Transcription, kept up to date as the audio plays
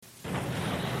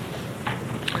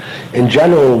In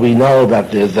general, we know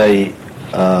that there's a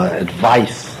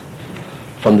advice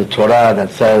from the Torah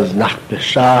that says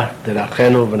 "Nachbesha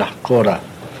derachenu v'nachkora,"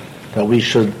 that we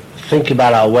should think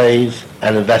about our ways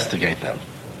and investigate them,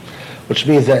 which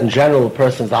means that in general, a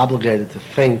person is obligated to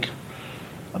think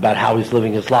about how he's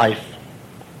living his life.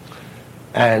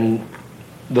 And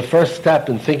the first step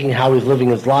in thinking how he's living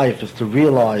his life is to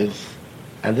realize,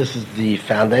 and this is the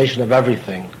foundation of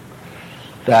everything,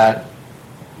 that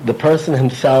the person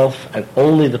himself and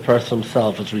only the person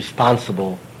himself is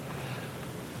responsible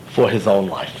for his own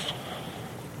life.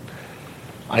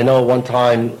 I know one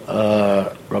time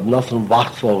Rab Nosson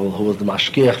Wachsvogel, who was the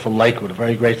mashgiach from Lakewood, a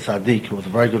very great tzaddik, who was a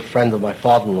very good friend of my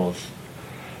father-in-law's,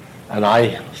 and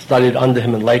I studied under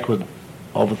him in Lakewood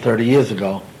over 30 years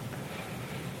ago,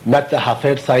 met the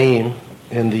Hafez Chaim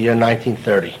in the year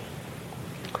 1930.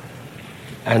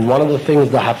 And one of the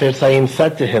things the Hafez Chaim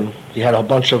said to him, he had a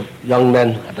bunch of young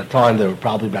men at the time, they were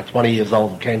probably about 20 years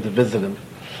old, who came to visit him.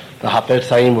 The Hafez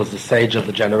Chaim was the sage of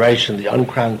the generation, the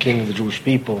uncrowned king of the Jewish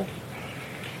people.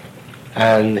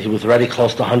 And he was already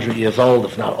close to 100 years old,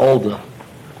 if not older.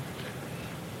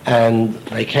 And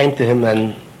they came to him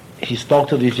and he spoke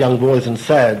to these young boys and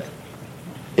said,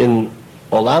 in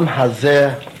Olam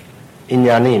Hazeh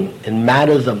Inyanim, in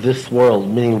matters of this world,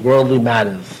 meaning worldly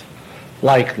matters,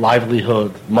 like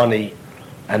livelihood, money,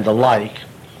 and the like,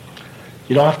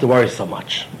 you don't have to worry so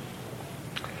much.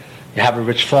 You have a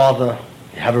rich father,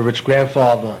 you have a rich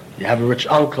grandfather, you have a rich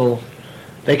uncle,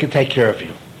 they can take care of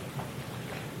you.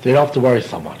 So you don't have to worry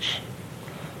so much.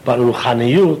 But in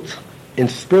Ruchaniyut, in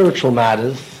spiritual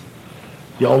matters,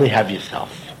 you only have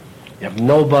yourself. You have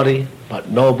nobody but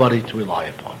nobody to rely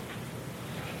upon.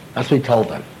 That's what he told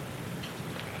them.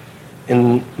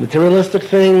 In materialistic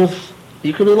things,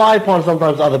 you can rely upon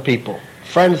sometimes other people.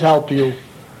 Friends help you.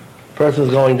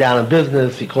 Person's going down in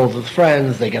business, he calls his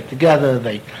friends, they get together,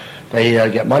 they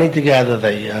get money together,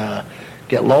 they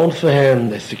get loans for him,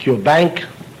 they secure bank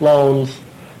loans,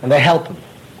 and they help him.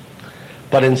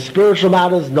 But in spiritual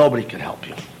matters, nobody can help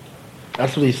you.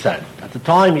 That's what he said. At the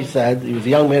time, he said, he was a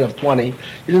young man of 20, he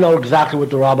didn't know exactly what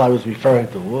the rabbi was referring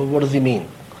to. What does he mean?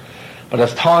 But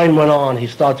as time went on, he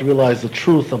started to realize the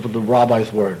truth of the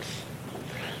rabbi's words.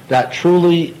 That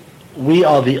truly, we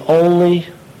are the only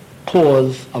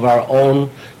cause of our own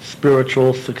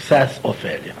spiritual success or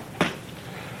failure.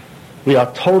 We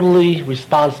are totally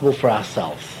responsible for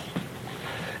ourselves.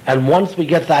 And once we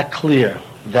get that clear,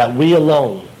 that we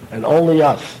alone and only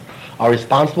us are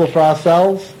responsible for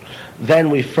ourselves, then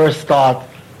we first start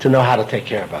to know how to take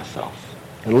care of ourselves.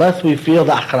 Unless we feel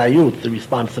the achrayut, the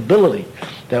responsibility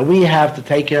that we have to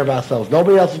take care of ourselves,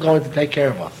 nobody else is going to take care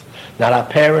of us. Not our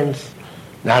parents,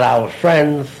 not our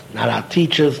friends, not our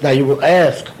teachers. Now you will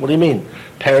ask, what do you mean?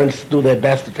 Parents do their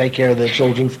best to take care of their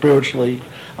children spiritually,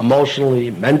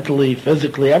 emotionally, mentally,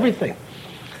 physically, everything.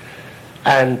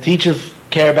 And teachers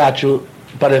care about you,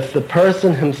 but if the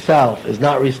person himself is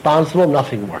not responsible,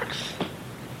 nothing works.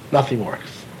 Nothing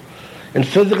works. In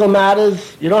physical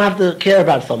matters, you don't have to care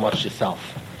about so much yourself.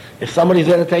 If somebody's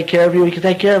there to take care of you, he can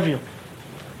take care of you.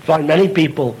 Find many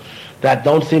people that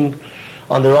don't seem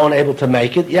on their own able to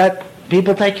make it, yet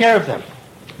people take care of them.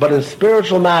 But in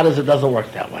spiritual matters, it doesn't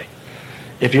work that way.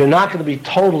 If you're not going to be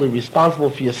totally responsible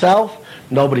for yourself,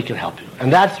 nobody can help you.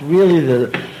 And that's really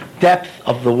the depth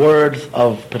of the words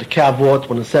of Pirkei Avot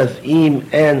when it says, Im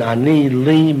en ani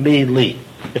li mi li.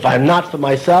 If I'm not for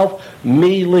myself,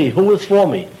 me li. Who is for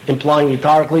me? Implying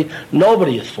rhetorically,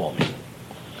 nobody is for me.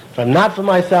 If I'm not for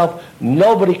myself,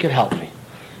 nobody can help me.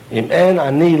 Im en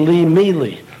ani li mi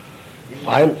li. If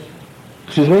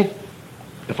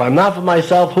I'm not for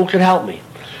myself, who can help me?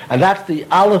 And that's the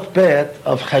aleph bet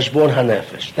of cheshbon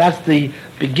hanefesh. That's the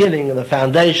beginning and the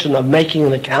foundation of making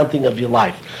an accounting of your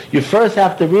life. You first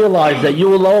have to realize that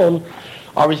you alone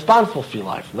are responsible for your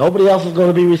life. Nobody else is going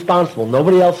to be responsible.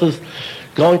 Nobody else is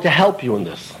going to help you in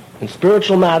this. In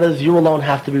spiritual matters, you alone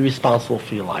have to be responsible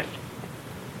for your life.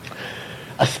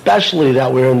 Especially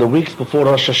that we're in the weeks before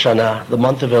Rosh Hashanah, the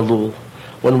month of Elul,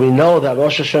 when we know that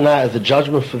Rosh Hashanah is the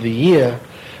judgment for the year,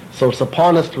 so it's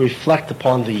upon us to reflect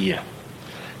upon the year.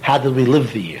 How did we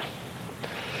live the year?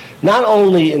 Not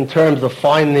only in terms of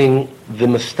finding the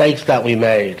mistakes that we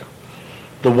made,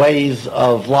 the ways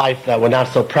of life that we're not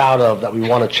so proud of, that we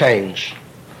want to change,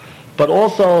 but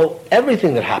also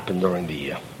everything that happened during the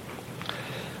year.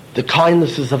 The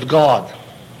kindnesses of God,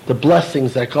 the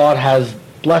blessings that God has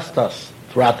blessed us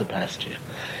throughout the past year.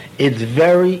 It's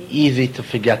very easy to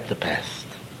forget the past.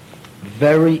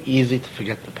 Very easy to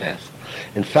forget the past.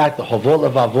 In fact, the Hovot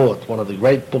Levavot, one of the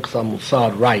great books on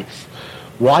Musad, writes,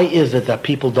 why is it that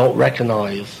people don't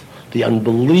recognize the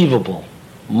unbelievable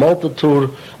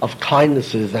multitude of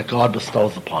kindnesses that God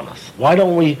bestows upon us. Why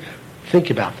don't we think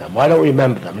about them? Why don't we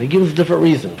remember them? And he gives different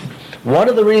reasons. One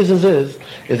of the reasons is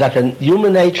that the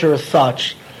human nature is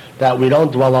such that we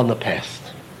don't dwell on the past.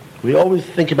 We always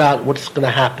think about what's going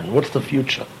to happen, what's the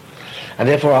future. And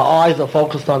therefore our eyes are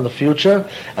focused on the future,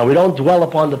 and we don't dwell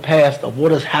upon the past of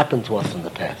what has happened to us in the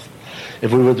past.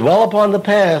 If we would dwell upon the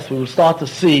past, we would start to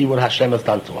see what Hashem has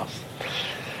done to us.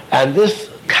 And this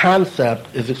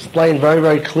concept is explained very,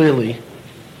 very clearly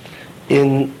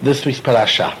in this week's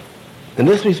parasha. In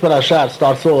this week's parasha, it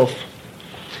starts off,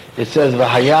 it says,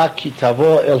 "V'haya ki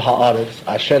tavo el ha'aretz,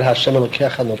 asher Hashem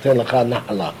Elokecha noten lecha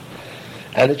nahala."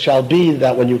 And it shall be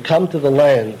that when you come to the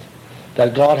land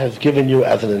that God has given you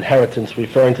as an inheritance,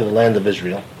 referring to the land of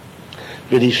Israel,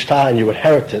 v'rishta, and you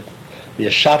inherit it,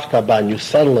 v'yashavta ba, and you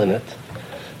settle in it,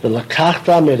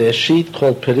 v'lakachta mereshit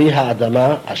kol peri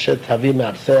ha'adama asher tavi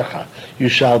me'artzecha. You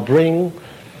shall bring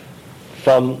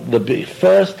from the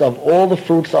first of all the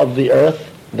fruits of the earth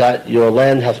that your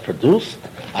land has produced,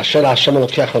 asher Hashem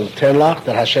Elokecha noten lach,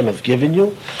 that Hashem has given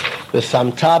you.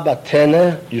 V'samta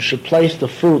batene, you should place the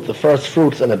fruit, the first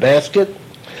fruits, in a basket.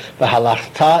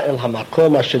 V'halachta el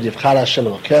hamakom asher yivchar Hashem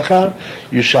Elokecha,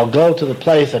 you shall go to the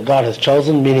place that God has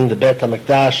chosen, meaning the Beit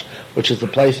HaMikdash, which is the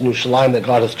place in Yerushalayim that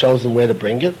God has chosen where to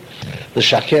bring it. The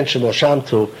shaken shemosham,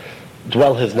 to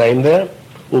dwell His name there.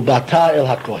 Ubata el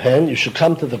hakohen, you should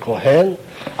come to the kohen,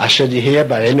 asher yihir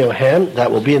b'yemei ohem,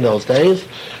 that will be in those days.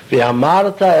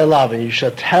 V'amarta elav, and you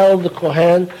shall tell the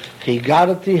kohen,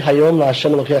 Higarati hayom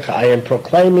la'Hashem Elokecha, I am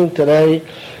proclaiming today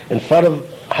in front of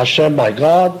Hashem my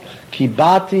God,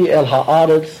 Kibati el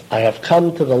ha'aretz, I have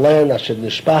come to the land, asher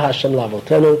nishpa Hashem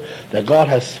la'avotenu, that God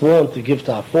has sworn to give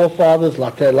to our forefathers,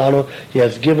 latet lanu, He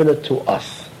has given it to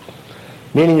us.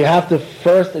 Meaning you have to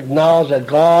first acknowledge that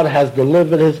God has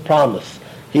delivered His promise.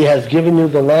 He has given you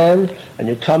the land, and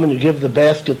you come and you give the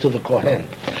basket to the kohen.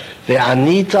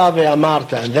 Ve'anita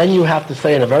ve'amarta, and then you have to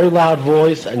say in a very loud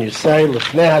voice, and you say,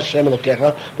 L'fnei Hashem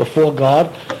Elokecha, before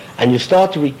God, and you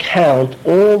start to recount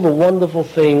all the wonderful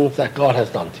things that God has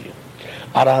done to you.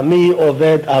 Arami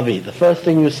Oved Avi. The first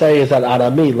thing you say is that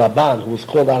Arami, Laban, who was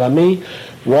called Arami,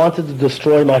 wanted to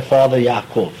destroy my father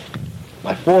Yaakov.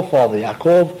 My forefather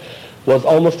Yaakov was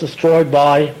almost destroyed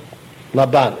by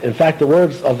Laban. In fact, the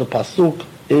words of the Pasuk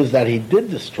is that he did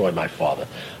destroy my father.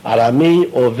 Arami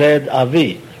Oved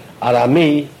Avi.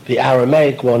 Arami, the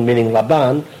Aramaic one, meaning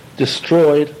Laban,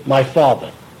 destroyed my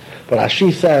father. But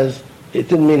Rashi says, it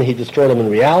didn't mean he destroyed him in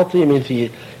reality. It means he,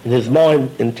 in his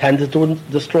mind, intended to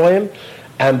destroy him.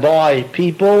 And by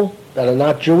people that are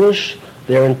not Jewish,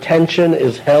 their intention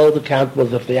is held accountable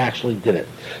as if they actually did it.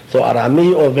 So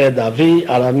Arami Oved Avi,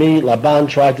 Arami, Laban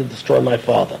tried to destroy my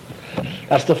father.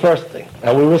 That's the first thing.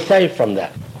 And we were saved from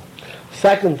that.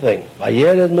 Second thing,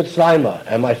 Vayered Mitzrayma,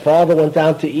 and my father went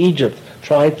down to Egypt,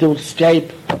 trying to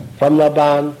escape from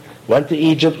Laban, went to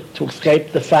Egypt to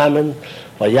escape the famine.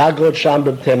 Vayagod Sham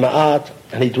b'Tema'at,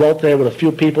 and he dwelt there with a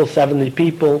few people, 70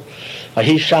 people.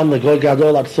 Vayisham l'goy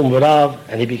gadol atzum v'rav,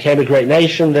 and he became a great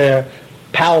nation there,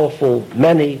 powerful,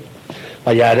 many.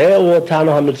 Vayareu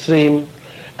otanu hamitzrim,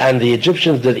 and the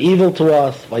Egyptians did evil to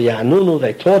us. Vayanunu,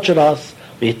 they tortured us.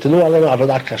 V'yitanu alenu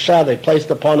avodat kasha, they placed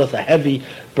upon us a heavy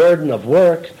burden of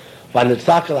work.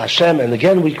 V'nitzak el Hashem, and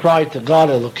again we cried to God,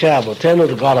 Elokei Avotenu,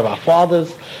 the God of our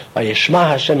fathers. Vayishma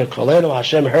Hashem et kolenu,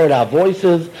 Hashem heard our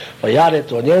voices. Vayaret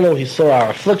onenu, He saw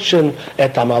our affliction.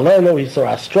 Et amalenu, He saw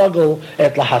our struggle.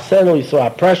 Et lahasenu, He saw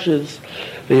our pressures.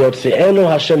 V'yotzienu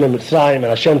Hashem Mitzrayim, and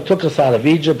Hashem took us out of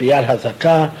Egypt. Biyad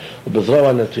hazakah,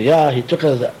 u'bezroa netuyah, He took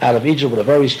us out of Egypt with a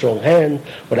very strong hand,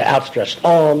 with an outstretched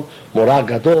arm. Morah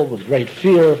gadol, with great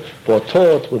fear.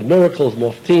 Fortaught with miracles,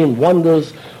 moftim,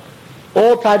 wonders.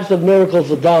 All types of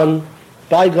miracles are done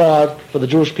by God for the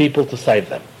Jewish people to save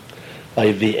them.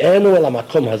 He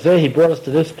brought us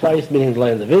to this place, meaning the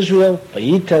land of Israel. And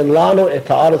He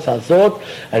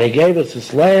gave us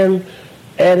this land,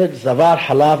 added zavar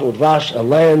halav udvash, a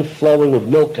land flowing with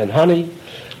milk and honey.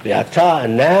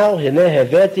 And now,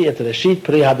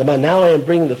 now I am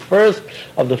bringing the first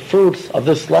of the fruits of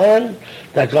this land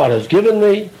that God has given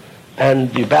me,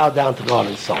 and you bow down to God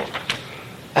and so on.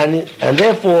 And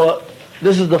therefore,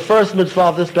 this is the first mitzvah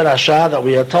of this parasha, that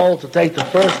we are told to take the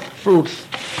first fruits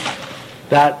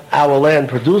that our land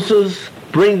produces,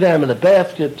 bring them in a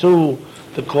basket to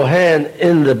the Kohen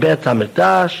in the Beit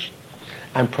HaMikdash,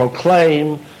 and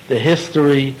proclaim the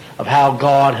history of how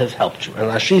God has helped you. And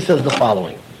Rashi says the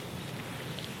following.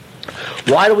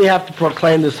 Why do we have to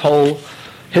proclaim this whole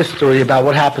history about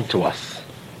what happened to us?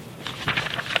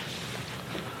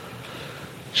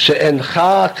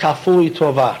 She'encha kafui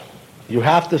tova. You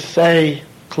have to say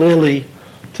clearly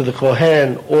to to the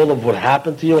Kohen all of what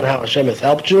happened to you and how Hashem has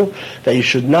helped you, that you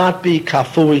should not be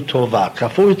kafui tova.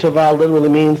 Kafui tova literally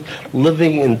means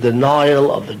living in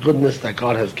denial of the goodness that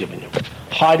God has given you.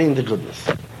 Hiding the goodness.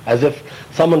 As if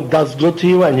someone does good to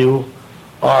you and you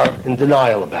are in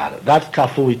denial about it. That's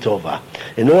kafui tova.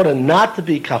 In order not to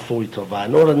be kafui tova,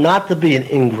 in order not to be an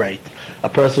ingrate, a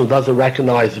person who doesn't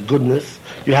recognize the goodness,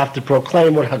 you have to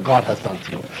proclaim what God has done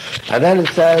to you. And then it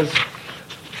says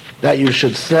that you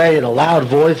should say in a loud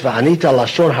voice, V'anita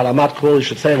lashon haramat kol, you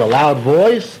should say in a loud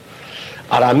voice,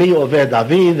 Arami oved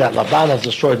David, that Laban has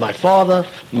destroyed my father,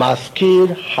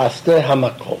 maskir haste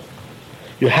hamakom.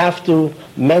 You have to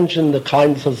mention the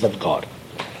kindnesses of God.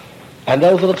 And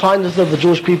those are the kindnesses of the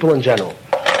Jewish people in general.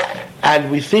 And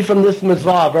we see from this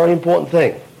mitzvah a very important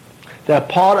thing. That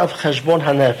part of cheshbon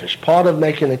hanefesh, part of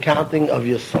making an accounting of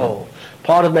your soul,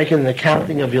 part of making an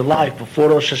accounting of your life before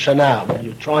Rosh Hashanah, when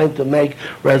you're trying to make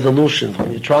resolutions,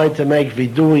 when you're trying to make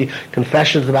vidui,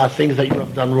 confessions about things that you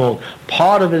have done wrong,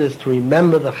 part of it is to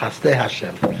remember the chastei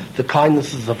Hashem, the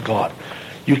kindnesses of God.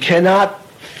 You cannot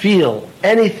feel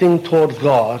anything towards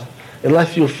God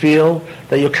unless you feel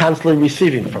that you're constantly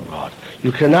receiving from God.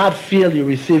 You cannot feel you're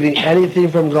receiving anything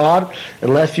from God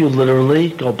unless you literally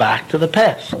go back to the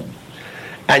past.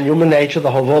 And human nature,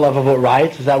 the whole Avot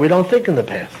writes, is that we don't think in the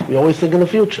past. We always think in the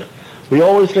future. We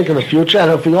always think in the future, and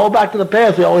if we go back to the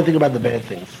past, we always think about the bad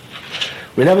things.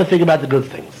 We never think about the good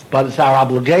things. But it's our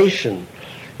obligation,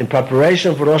 in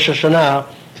preparation for Rosh Hashanah,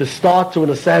 to start to, in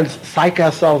a sense, psych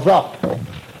ourselves up.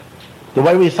 The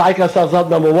way we psych ourselves up,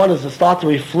 number one, is to start to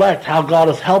reflect how God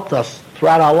has helped us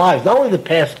throughout our lives, not only the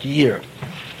past year.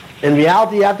 In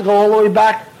reality, you have to go all the way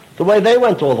back the way they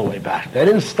went all the way back. They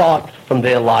didn't start from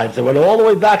their lives. They went all the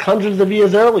way back hundreds of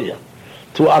years earlier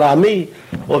to Arami,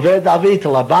 Oved David, to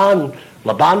Laban.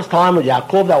 Laban's time with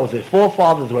Yaakov, that was their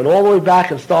forefathers. They went all the way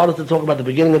back and started to talk about the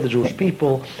beginning of the Jewish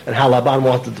people and how Laban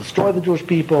wanted to destroy the Jewish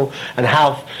people and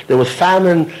how there was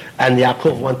famine and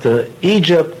Yaakov went to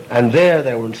Egypt and there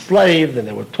they were enslaved and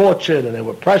they were tortured and they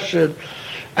were pressured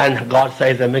and God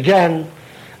saved them again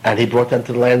and he brought them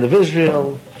to the land of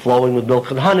Israel, flowing with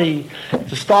milk and honey,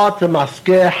 to start to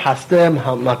masker hastem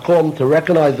makom, to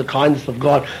recognize the kindness of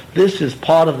God. This is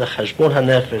part of the cheshbon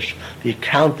hanefesh, the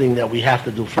accounting that we have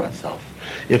to do for ourselves.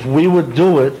 If we would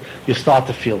do it, you start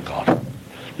to feel God.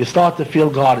 You start to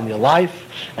feel God in your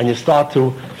life, and you start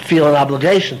to feel an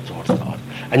obligation towards God.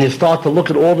 And you start to look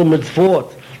at all the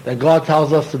mitzvot that God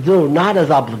tells us to do, not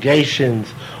as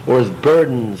obligations or as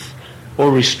burdens or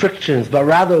restrictions, but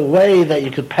rather a way that you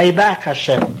could pay back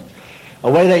Hashem. A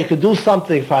way that you could do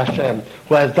something for Hashem,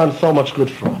 who has done so much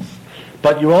good for us.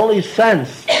 But you only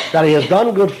sense that He has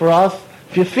done good for us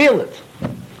if you feel it.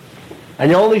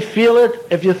 And you only feel it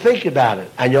if you think about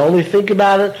it. And you only think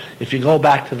about it if you go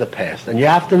back to the past. And you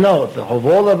have to know, the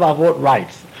Hovol of Avot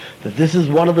writes, that this is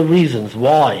one of the reasons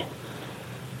why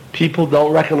people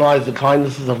don't recognize the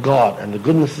kindnesses of God and the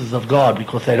goodnesses of God,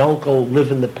 because they don't go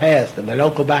live in the past and they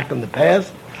don't go back in the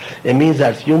past. It means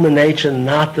that it's human nature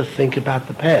not to think about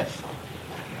the past.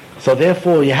 So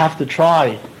therefore, you have to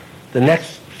try the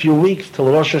next few weeks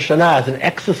till Rosh Hashanah as an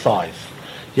exercise.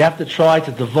 You have to try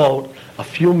to devote a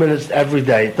few minutes every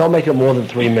day. Don't make it more than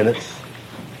 3 minutes.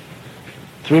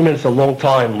 3 minutes is a long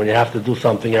time when you have to do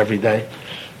something every day.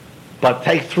 But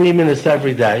take 3 minutes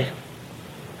every day,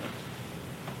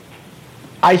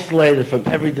 isolated from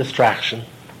every distraction,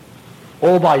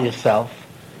 all by yourself,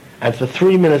 and for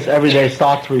 3 minutes every day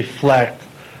start to reflect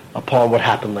upon what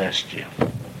happened last year.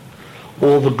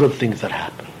 All the good things that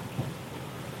happen.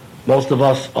 Most of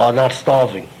us are not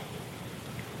starving.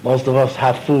 Most of us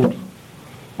have food.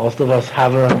 Most of us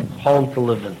have a home to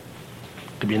live in.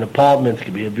 It could be an apartment, it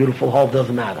could be a beautiful home,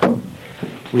 doesn't matter.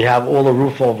 We have all a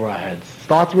roof over our heads.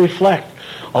 Start to reflect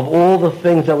of all the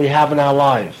things that we have in our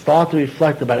lives. Start to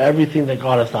reflect about everything that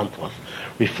God has done to us.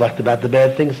 Reflect about the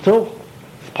bad things too.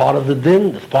 It's part of the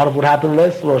din. It's part of what happened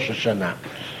last Rosh Hashanah.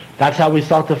 That's how we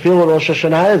start to feel what Rosh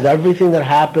Hashanah is. Everything that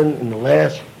happened in the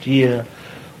last year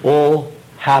all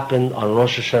happened on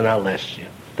Rosh Hashanah last year.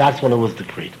 That's when it was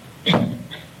decreed.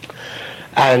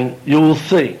 And you will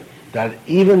see that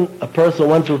even a person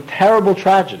who went through terrible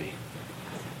tragedy,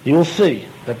 you will see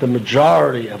that the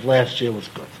majority of last year was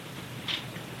good.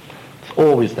 It's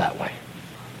always that way.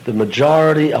 The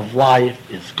majority of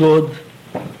life is good,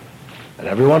 and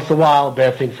every once in a while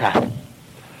bad things happen.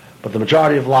 But the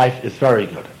majority of life is very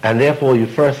good. And therefore you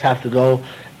first have to go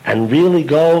and really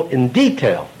go in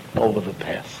detail over the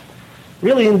past.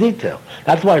 Really in detail.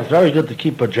 That's why it's very good to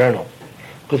keep a journal.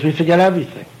 Because we forget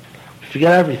everything. We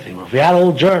forget everything. If we had a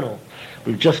little journal,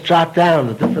 we just jot down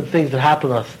the different things that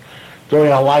happened to us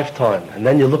during our lifetime. And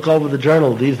then you look over the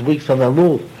journal these weeks of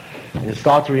Elul, and you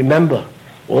start to remember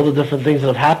all the different things that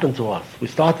have happened to us, we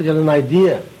start to get an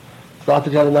idea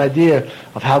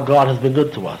of how God has been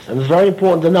good to us. And it's very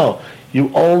important to know,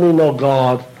 you only know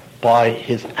God by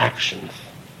his actions.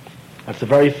 That's a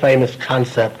very famous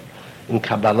concept in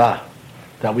Kabbalah,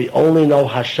 that we only know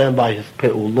Hashem by his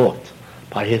pe'ulot,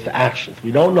 by his actions.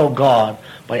 We don't know God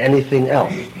by anything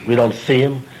else. We don't see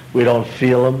him, we don't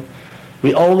feel him.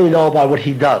 We only know by what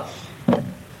he does.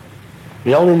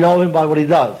 We only know him by what he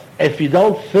does. If you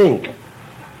don't think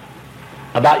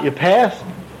about your past,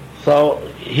 so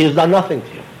he has done nothing to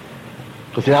you,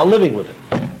 because you're not living with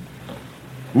it.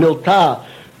 Milta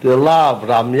de lav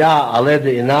ramya ale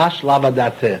de inash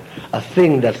lavadate. A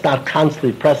thing that's not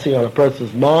constantly pressing on a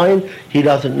person's mind, he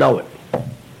doesn't know it.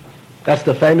 That's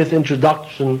the famous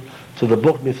introduction to the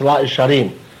book Mislah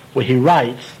Isharim, where he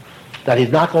writes that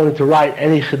he's not going to write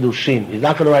any chidushim. He's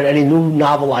not going to write any new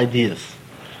novel ideas.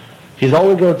 He's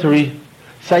only going to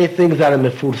say things that are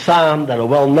mefursam, that are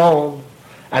well known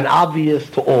and obvious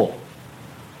to all.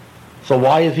 So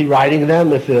why is he writing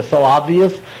them if they're so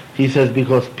obvious? He says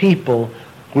because people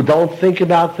who don't think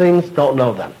about things don't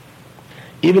know them.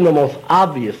 Even the most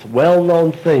obvious,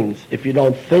 well-known things, if you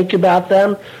don't think about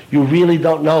them, you really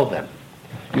don't know them.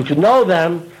 You can know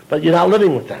them, but you're not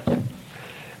living with them.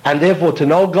 And therefore, to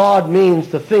know God means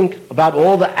to think about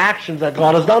all the actions that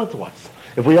God has done to us.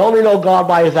 If we only know God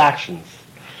by his actions,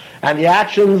 and the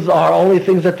actions are only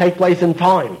things that take place in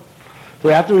time, so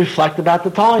we have to reflect about the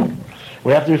time.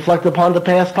 We have to reflect upon the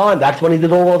past time. That's when he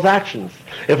did all those actions.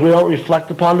 If we don't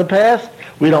reflect upon the past,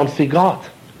 we don't see God.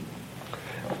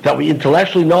 That we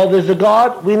intellectually know there's a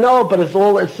God, we know, but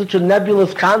it's such a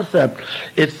nebulous concept.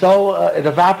 It's so, it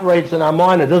evaporates in our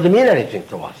mind, it doesn't mean anything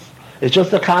to us. It's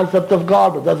just a concept of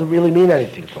God, but it doesn't really mean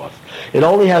anything to us. It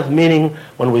only has meaning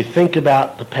when we think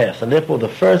about the past. And therefore, the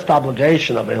first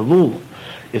obligation of Elul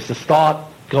is to start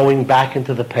going back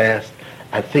into the past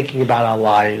and thinking about our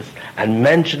lives and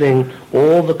mentioning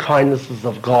all the kindnesses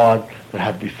of God that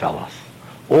have befell us.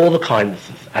 All the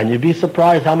kindnesses. And you'd be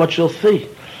surprised how much you'll see.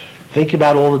 Think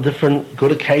about all the different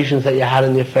good occasions that you had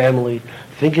in your family.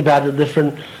 Think about the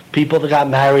different people that got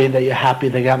married, that you're happy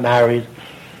they got married,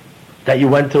 that you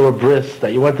went to a bris,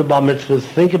 that you went to bar mitzvahs.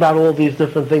 Think about all these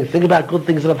different things. Think about good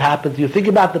things that have happened to you. Think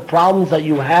about the problems that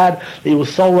you had that you were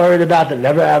so worried about that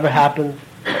never ever happened.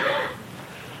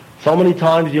 So many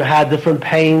times you had different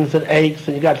pains and aches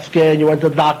and you got scared and you went to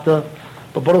the doctor.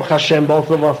 But Baruch Hashem, both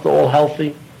of us are all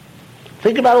healthy.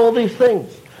 Think about all these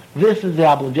things. This is the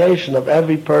obligation of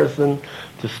every person,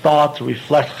 to start to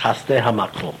reflect chastei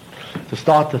hamakom, to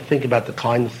start to think about the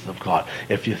kindness of God.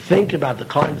 If you think about the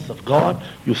kindness of God,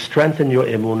 you strengthen your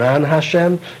emunah in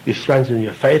Hashem, you strengthen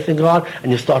your faith in God,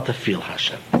 and you start to feel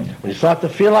Hashem. When you start to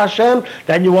feel Hashem,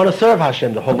 then you want to serve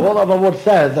Hashem. The whole of Avot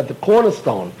says that the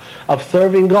cornerstone of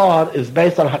serving God is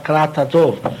based on hakarat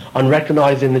hatov, on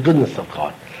recognizing the goodness of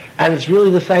God. And it's really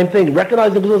the same thing.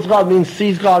 Recognizing the goodness of God means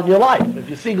sees God in your life. If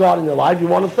you see God in your life, you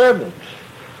want to serve him.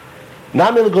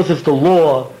 Not merely because it's the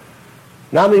law,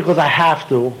 not merely because I have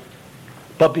to,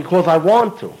 but because I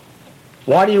want to.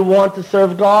 Why do you want to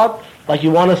serve God? Like you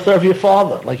want to serve your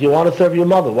father, like you want to serve your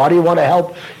mother. Why do you want to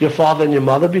help your father and your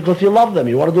mother? Because you love them.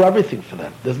 You want to do everything for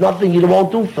them. There's nothing you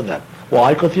won't do for them.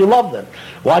 Why? Because you love them.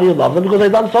 Why do you love them? Because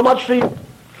they've done so much for you.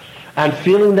 And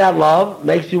feeling that love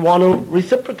makes you want to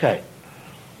reciprocate.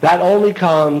 That only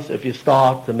comes if you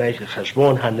start to make a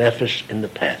cheshbon hanefesh in the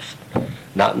past,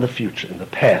 not in the future, in the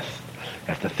past.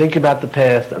 You have to think about the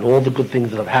past and all the good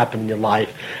things that have happened in your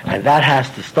life, and that has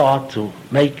to start to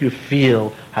make you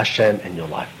feel Hashem in your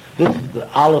life. This is the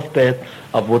aleph bet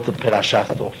of what the parasha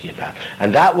is talking about.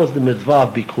 And that was the mitzvah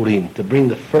of Bikurim, to bring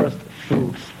the first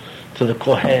fruits to the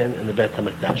Kohen in the Beit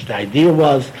HaMikdash. The idea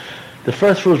was, the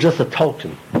first fruit is just a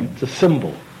token, it's a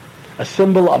symbol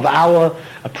of our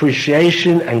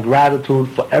appreciation and gratitude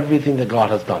for everything that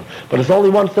God has done. But it's only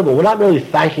one symbol. We're not really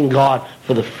thanking God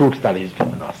for the fruits that he's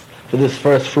given us, for this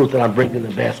first fruit that I'm bringing in the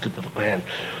basket to the Kohen.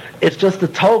 It's just a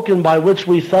token by which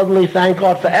we suddenly thank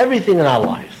God for everything in our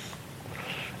lives.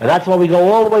 And that's why we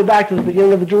go all the way back to the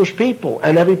beginning of the Jewish people,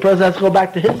 and every person has to go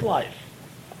back to his life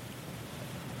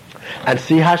and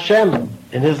see Hashem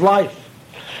in his life.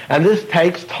 And this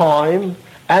takes time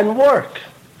and work.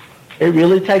 It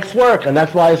really takes work, and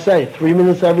that's why I say 3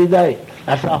 minutes every day.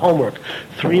 That's our homework.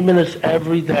 3 minutes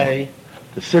every day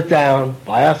to sit down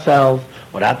by ourselves,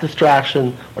 without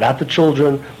distraction, without the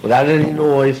children, without any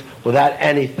noise, without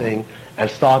anything, and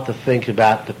start to think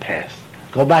about the past.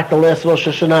 Go back to last Rosh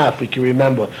Hashanah if we can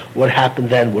remember what happened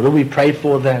then. What did we pray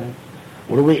for then?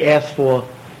 What did we ask for?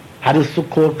 How did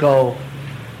Sukkot go?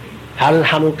 How did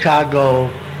Hanukkah go?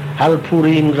 How did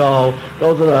Purim go?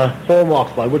 Those are the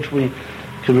hallmarks by which we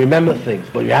can remember things,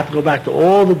 but you have to go back to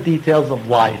all the details of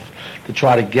life to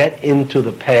try to get into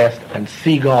the past and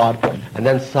see God, and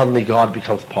then suddenly God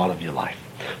becomes part of your life.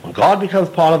 When God becomes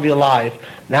part of your life,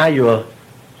 now you're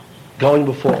going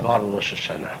before God on Rosh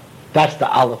Hashanah. That's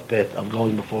the aleph bet of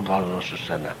going before God on Rosh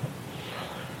Hashanah.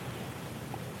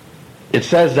 It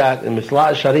says that in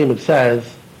Mislah Sharim, it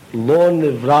says, Lo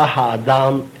nivra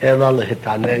ha'adam ela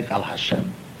lehitaneg al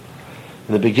Hashem.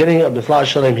 In the beginning of Mislah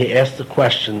Sharim, he asked the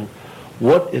question,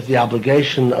 what is the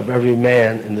obligation of every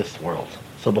man in this world?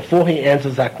 So before he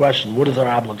answers that question, what is our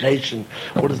obligation?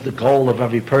 What is the goal of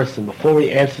every person? Before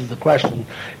he answers the question,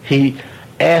 he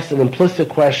asks an implicit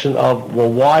question of,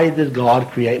 well, why did God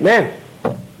create man?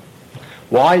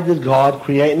 Why did God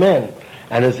create man?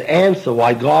 And his answer,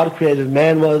 why God created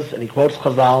man was, and he quotes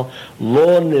Chazal,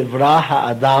 Lo nivra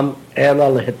ha'adam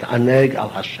ela lehitaneg al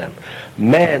Hashem.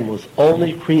 Man was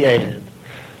only created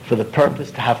for the purpose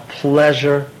to have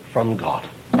pleasure from God.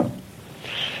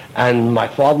 And my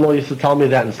father-in-law used to tell me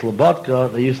that in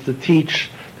Slobodka, they used to teach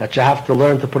that you have to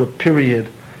learn to put a period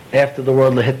after the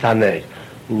word lehitaneg.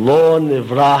 Lo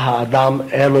nivra ha'adam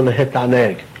ela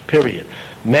lehitaneg. Period.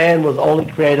 Man was only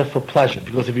created for pleasure.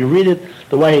 Because if you read it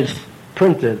the way it's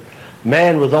printed,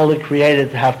 man was only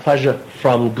created to have pleasure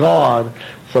from God.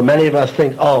 So many of us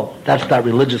think, oh, that's that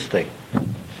religious thing.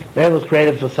 Man was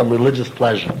created for some religious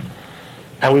pleasure.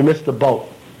 And we missed the boat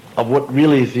of what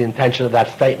really is the intention of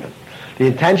that statement. The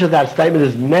intention of that statement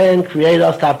is man created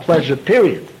us to have pleasure,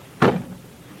 period.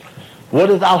 What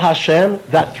is Al Hashem?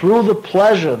 That through the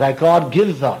pleasure that God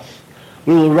gives us,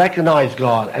 we will recognize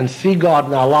God and see God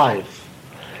in our lives.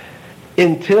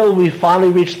 Until we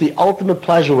finally reach the ultimate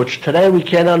pleasure, which today we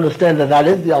can't understand that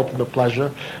is the ultimate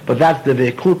pleasure, but that's the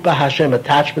Ve'ekut Hashem,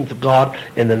 attachment to God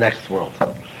in the next world.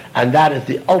 And that is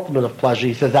the ultimate of pleasure.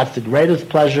 He says that's the greatest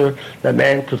pleasure that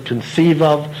man could conceive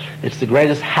of. It's the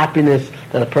greatest happiness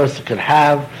that a person could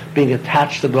have, being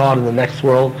attached to God in the next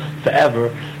world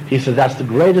forever. He says that's the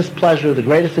greatest pleasure, the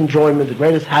greatest enjoyment, the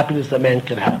greatest happiness that man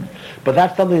can have. But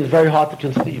that's something that's very hard to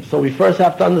conceive. So we first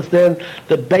have to understand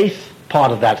the base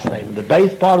part of that statement. The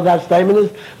base part of that statement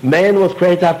is man was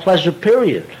created to have pleasure,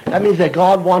 period. That means that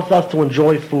God wants us to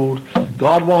enjoy food.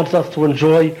 God wants us to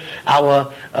enjoy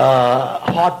our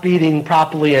heart beating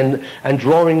properly and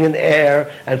drawing in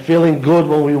air and feeling good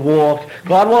when we walk.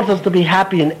 God wants us to be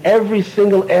happy in every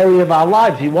single area of our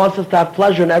lives. He wants us to have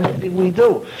pleasure in everything we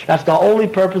do. That's the only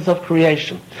purpose of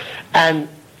creation. And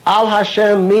Al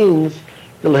Hashem means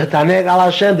the Lehitaneg Al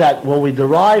Hashem, that when we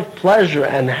derive pleasure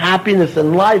and happiness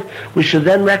in life, we should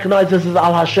then recognize this is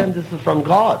Al Hashem, this is from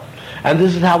God. And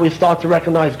this is how we start to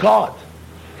recognize God.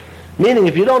 Meaning,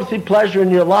 if you don't see pleasure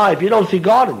in your life, you don't see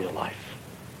God in your life.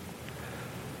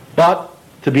 But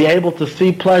to be able to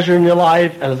see pleasure in your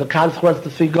life, and as a consequence to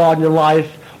see God in your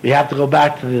life, we have to go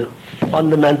back to the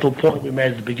fundamental point we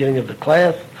made at the beginning of the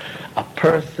class. A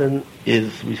person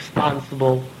is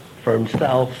responsible for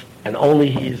himself, and only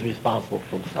he is responsible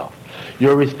for himself.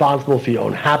 You're responsible for your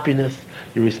own happiness.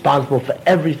 You're responsible for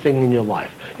everything in your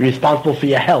life. You're responsible for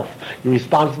your health. You're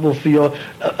responsible for your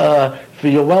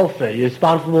welfare. You're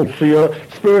responsible for your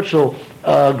spiritual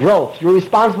growth. You're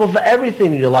responsible for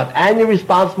everything in your life, and you're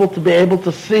responsible to be able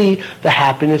to see the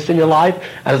happiness in your life,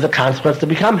 and as a consequence to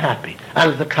become happy,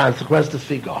 and as a consequence to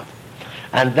see God.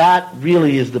 And that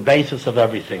really is the basis of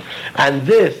everything. And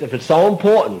this, if it's so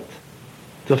important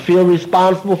to feel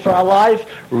responsible for our life,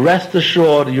 rest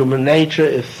assured human nature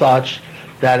is such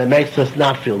that it makes us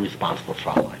not feel responsible for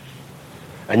our life.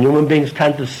 And human beings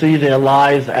tend to see their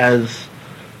lives as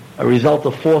a result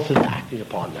of forces acting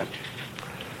upon them.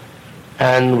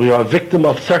 And we are a victim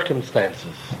of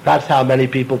circumstances. That's how many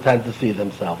people tend to see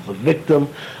themselves, a victim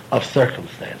of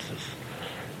circumstances.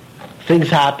 Things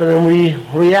happen and we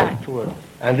react to it.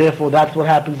 And therefore that's what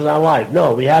happens in our life.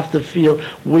 No, we have to feel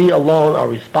we alone are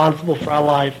responsible for our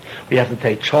life. We have to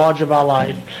take charge of our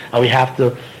life. And we have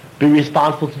to be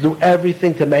responsible to do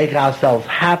everything to make ourselves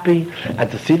happy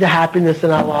and to see the happiness in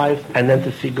our lives and then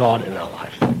to see God in our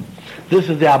lives. This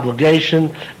is the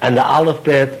obligation and the aleph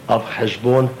bet of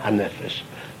Cheshbon HaNefesh,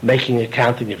 making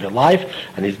accounting of your life.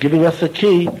 And he's giving us a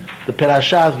key. The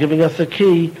Perashah is giving us a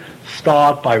key.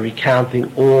 Start by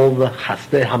recounting all the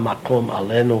chasdei hamakom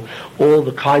alenu, all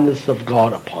the kindness of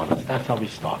God upon us. That's how we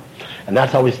start. And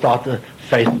that's how we start to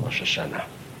face Rosh Hashanah.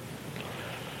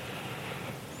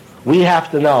 We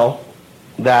have to know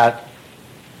that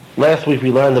last week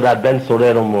we learned about Ben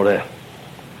Sorer Moreh.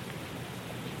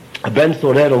 Ben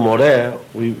Sorer Moreh,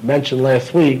 we mentioned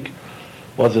last week,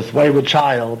 was this wayward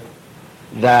child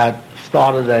that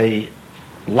started a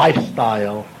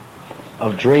lifestyle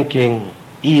of drinking,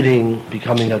 eating,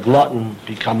 becoming a glutton,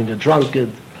 becoming a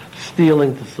drunkard,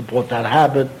 stealing to support that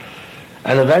habit.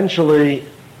 And eventually,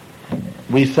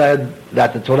 we said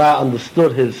that the Torah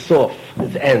understood his sof,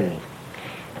 his end.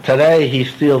 Today, he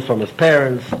steals from his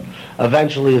parents.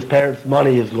 Eventually, his parents'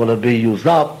 money is going to be used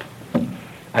up,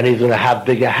 and he's going to have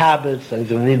bigger habits, and he's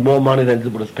going to need more money than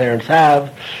what his parents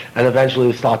have, and eventually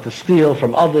he'll start to steal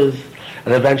from others,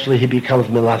 and eventually he becomes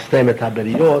milastem et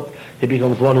haberiyot. He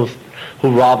becomes one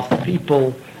who robs the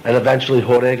people, and eventually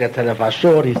horeg et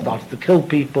nefashot, he starts to kill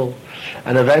people,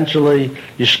 and eventually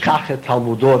yishkach et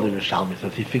talmudor, the Yerushalmi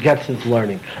says, he forgets his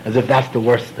learning, as if that's the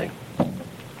worst thing.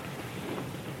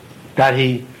 That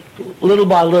he, little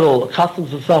by little,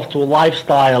 accustoms himself to a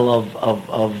lifestyle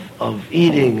of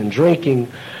eating and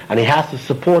drinking, and he has to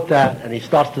support that, and he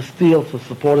starts to steal to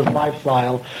support his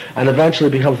lifestyle, and eventually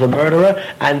becomes a murderer,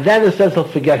 and then it says he'll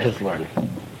forget his learning.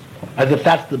 As if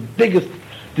that's the biggest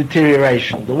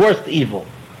deterioration, the worst evil.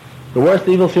 The worst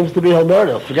evil seems to be he'll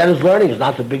murder. He'll forget his learning is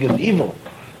not the biggest evil.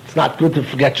 It's not good to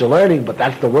forget your learning, but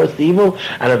that's the worst evil,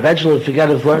 and eventually he'll forget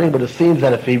his learning, but it seems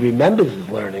that if he remembers his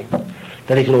learning,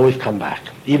 then he can always come back,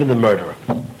 even the murderer.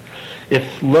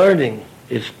 If learning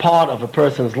is part of a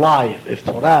person's life, if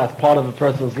Torah is part of a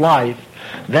person's life,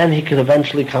 then he can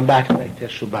eventually come back and make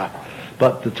teshubah.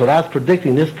 But the Torah is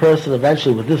predicting this person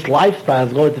eventually with this lifestyle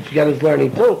is going to forget his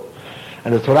learning too.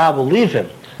 And the Torah will leave him.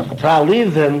 The Torah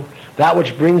leaves him that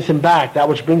which brings him back, that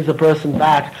which brings the person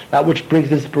back, that which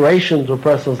brings inspiration to a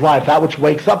person's life, that which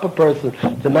wakes up a person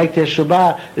to make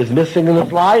teshubah is missing in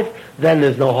his life, then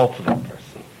there's no hope for that person.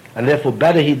 And therefore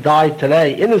better he die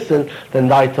today innocent than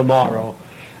die tomorrow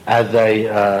as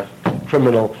a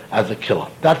criminal, as a killer.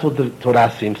 That's what the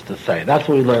Torah seems to say. That's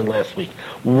what we learned last week.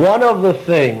 One of the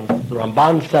things the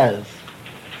Ramban says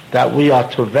that we are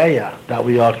Toveya, that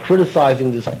we are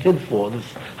criticizing this kid for,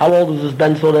 how old is this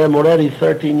Ben Sodem already?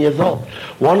 13 years old.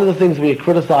 One of the things we are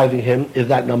criticizing him is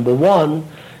that, number one,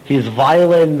 he's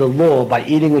violating the law by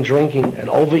eating and drinking and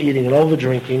overeating and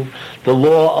overdrinking, the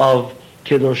law of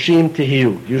Kedoshim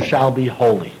Tihiyu, you shall be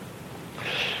holy.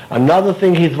 Another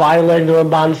thing he's violating, the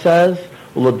Ramban says,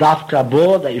 Uladaf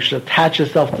Kabur, that you should attach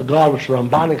yourself to God, which the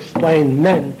Ramban explained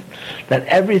meant that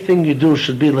everything you do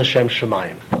should be L'Shem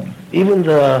Shemayim. Even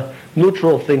the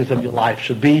neutral things of your life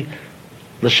should be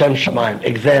L'Shem Shemayim.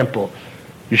 Example,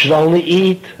 you should only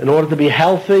eat in order to be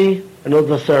healthy, in order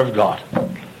to serve God. You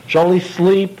should only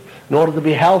sleep in order to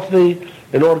be healthy,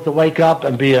 in order to wake up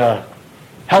and be a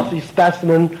healthy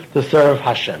specimen to serve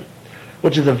Hashem,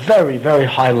 which is a very, very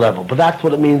high level. But that's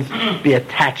what it means, be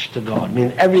attached to God. It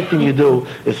means everything you do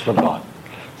is for God.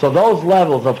 So those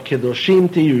levels of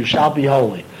Kiddushim to you shall be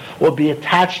holy, or be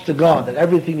attached to God, that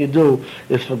everything you do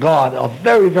is for God, are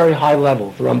very, very high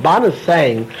levels. The Ramban is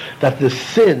saying that the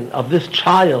sin of this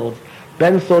child,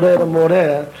 Ben Sorer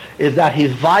Moreh, is that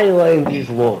he's violating these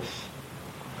laws.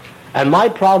 And my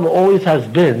problem always has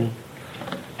been,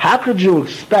 how could you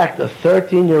expect a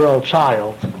 13-year-old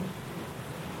child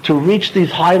to reach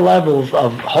these high levels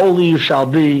of holy you shall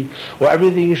be, where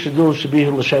everything you should do should be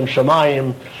L'Shem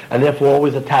Shemayim, and therefore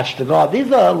always attached to God?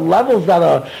 These are levels that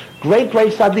are great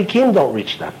tzaddikim don't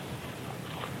reach them.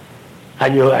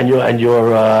 And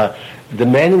you're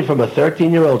demanding from a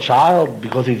 13-year-old child,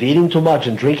 because he's eating too much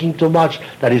and drinking too much,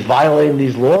 that he's violating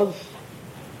these laws?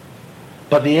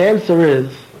 But the answer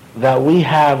is that we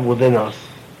have within us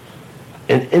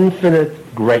an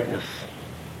infinite greatness.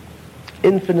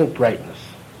 Infinite greatness.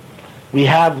 We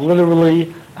have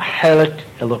literally a Helek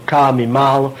Elokah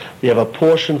Mimal. We have a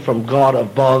portion from God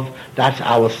above. That's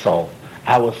our soul.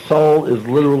 Our soul is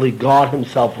literally God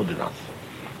himself within us.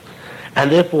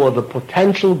 And therefore the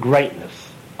potential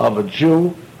greatness of a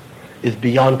Jew is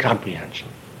beyond comprehension.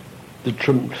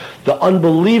 The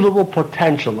unbelievable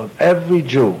potential of every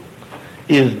Jew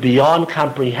is beyond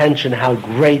comprehension, how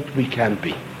great we can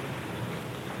be.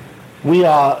 We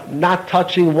are not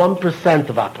touching 1%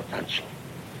 of our potential.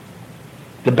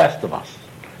 The best of us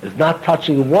is not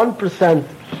touching 1%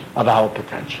 of our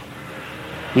potential.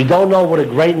 We don't know what a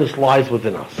greatness lies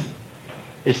within us.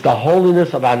 It's the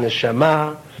holiness of our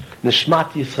neshama, nishmat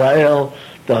Yisrael,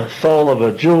 the soul of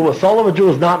a Jew. A soul of a Jew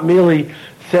is not merely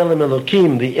Tselem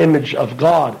Elokim, the image of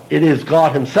God. It is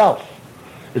God himself.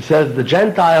 It says the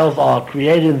Gentiles are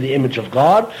created in the image of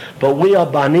God, but we are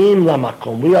banim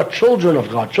lamakom. We are children of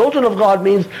God. Children of God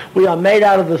means we are made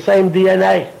out of the same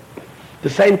DNA, the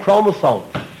same chromosome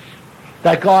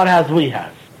that God has, we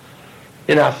have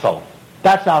in our soul.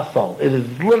 That's our soul. It is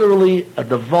literally a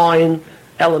divine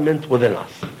element within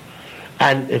us.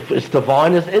 And if it's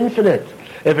divine, it's infinite.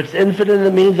 If it's infinite,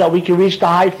 it means that we can reach the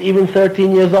heights, even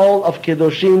 13 years old, of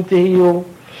Kiddushim Tihiyu,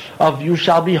 of you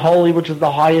shall be holy, which is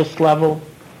the highest level,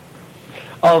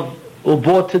 of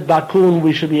Ubotit bakun,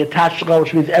 we should be attached to God,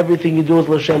 which means everything you do is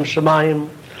l'shem shemayim,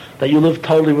 that you live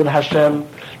totally with Hashem.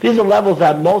 These are levels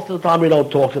that most of the time we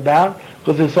don't talk about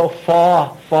because they're so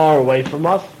far, far away from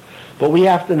us. But we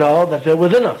have to know that they're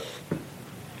within us.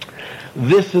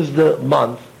 This is the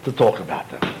month to talk about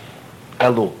them.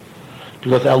 Elul.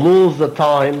 Because Elul is the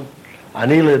time,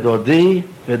 ani ledodi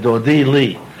v'dodi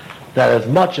li, that as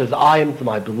much as I am to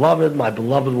my beloved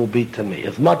will be to me.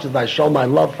 As much as I show my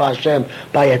love for Hashem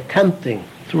by attempting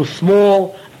through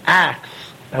small acts,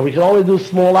 and we can only do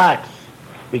small acts.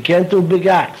 We can't do big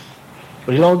acts.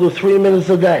 We can only do 3 minutes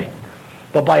a day.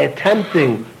 But by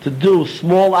attempting to do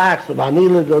small acts of ani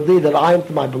ledodi, that I am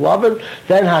to my beloved,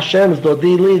 then Hashem's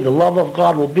dodi li, the love of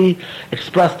God, will be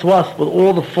expressed to us with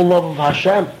all the full love of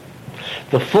Hashem.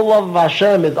 The full love of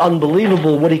Hashem is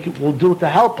unbelievable what He will do to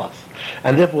help us.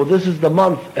 And therefore, this is the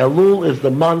month, Elul is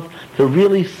the month to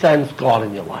really sense God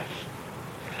in your life.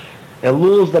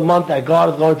 Elul is the month that God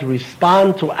is going to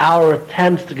respond to our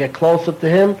attempts to get closer to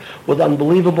Him with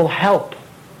unbelievable help.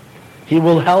 He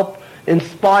will help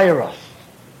inspire us.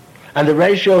 And the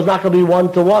ratio is not going to be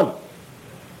 1-to-1.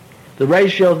 The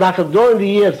ratio is not going to, during the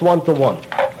year it's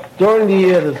 1-to-1. During the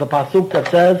year there's a pasuk that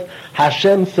says,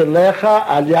 Hashem selecha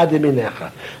al yad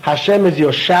yaminecha. Hashem is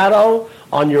your shadow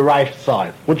on your right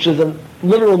side, which is a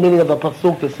literal meaning of the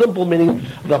pasuk. The simple meaning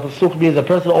of the pasuk means a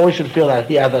person always should feel that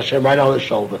he has Hashem right on his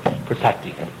shoulder,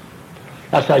 protecting him.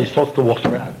 That's how you're supposed to walk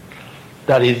around.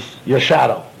 That He's your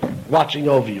shadow, watching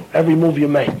over you. Every move you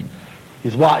make,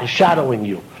 He's shadowing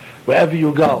you. Wherever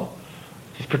you go,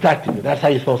 He's protecting you. That's how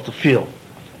you're supposed to feel,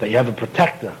 that you have a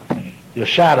protector, your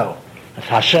shadow. That's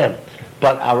Hashem.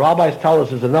 But our rabbis tell us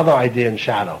there's another idea in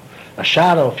shadow. A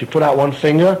shadow, if you put out one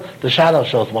finger, the shadow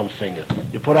shows one finger.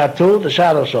 You put out two, the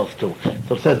shadow shows two.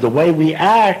 So it says the way we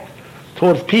act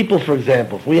towards people, for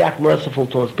example, if we act merciful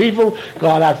towards people,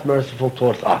 God acts merciful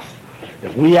towards us.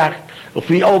 If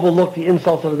we overlook the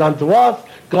insults that are done to us,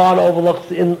 God overlooks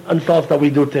the insults that we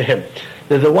do to Him.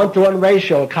 There's a 1-to-1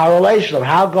 ratio, a correlation of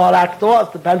how God acts to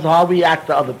us depends on how we act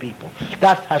to other people.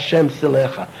 That's Hashem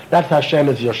Silecha. That's Hashem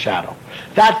is your shadow.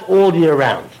 That's all year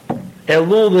round.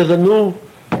 Elul, there's a new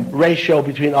ratio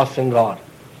between us and God.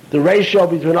 The ratio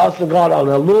between us and God on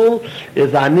Elul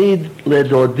is Anid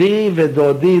ledodi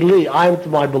v'dodi li. I am to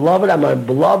my beloved and my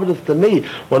beloved is to me.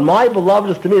 When my beloved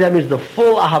is to me, that means the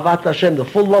full Ahavat Hashem, the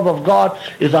full love of God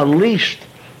is unleashed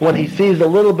when He sees a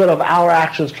little bit of our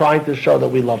actions trying to show that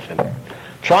we love Him.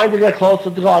 Trying to get closer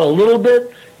to God a little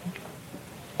bit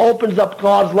opens up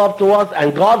God's love to us,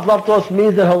 and God's love to us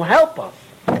means that He'll help us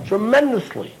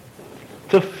tremendously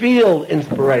to feel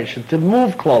inspiration, to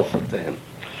move closer to Him.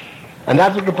 And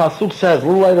that's what the pasuk says a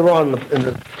little later on in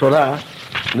the Torah.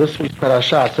 In this week's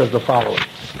parasha, it says the following.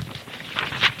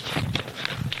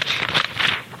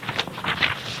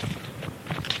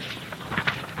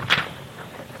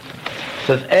 It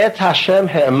says, Et Hashem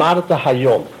he'emarta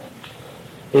hayom.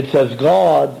 It says,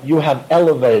 God, you have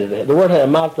elevated it. The word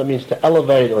he'emarta means to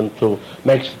elevate and to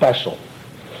make special.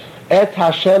 Et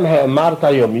Hashem he'emarta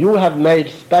hayom. You have made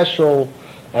special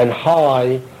and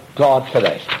high God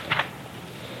today.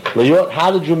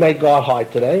 How did you make God high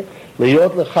today?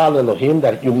 Liyot lecha Elohim,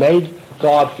 that you made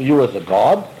God for you as a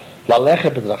God.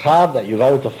 Lalechet b'drachav, that you're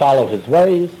going to follow His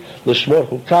ways. L'shmor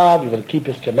hukav, you're going to keep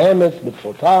His commandments.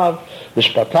 Mitzvotav,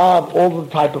 l'shpatav, all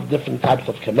the different types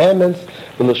of commandments.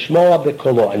 L'shmoa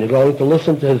b'kolo, and you're going to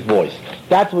listen to His voice.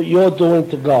 That's what you're doing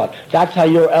to God. That's how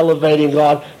you're elevating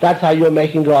God. That's how you're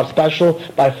making God special,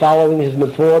 by following His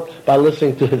mitzvot, by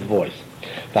listening to His voice.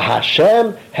 The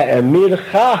Hashem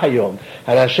ha'emircha hayom,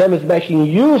 and Hashem is making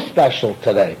you special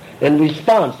today in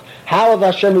response. How is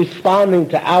Hashem responding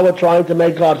to our trying to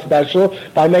make God special?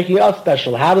 By making us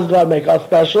special. How does God make us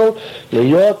special?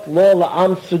 Liyot lo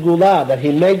la'am segula, that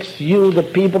He makes you the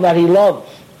people that He loves.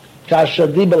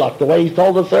 Kashadibalak, the way He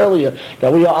told us earlier,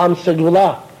 that we are am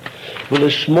segula.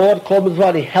 V'lishmor kol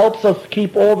mitzvot, He helps us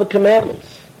keep all the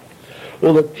commandments.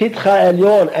 U'letitcha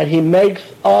elyon, and He makes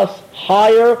us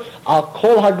higher al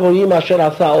kol hagoyim asher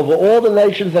asa, over all the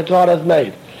nations that God has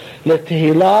made.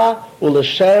 Letehila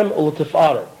u'leshem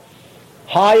u'letif'arer.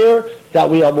 Higher, that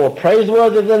we are more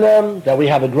praiseworthy than them, that we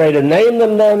have a greater name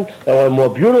than them, that we're more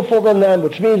beautiful than them,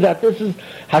 which means that this is,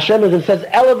 Hashem, as it says,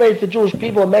 elevates the Jewish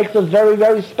people and makes us very,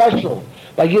 very special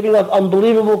by giving us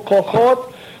unbelievable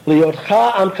kochot,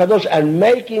 liyotcha am kadosh, and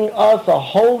making us a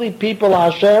holy people,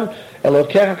 Hashem,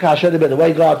 elokecha k'asher, the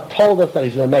way God told us that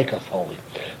He's going to make us holy.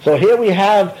 So here we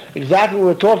have exactly what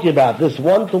we're talking about, this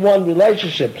one-to-one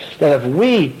relationship, that if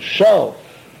we show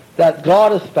that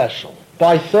God is special,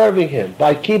 by serving Him,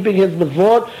 by keeping His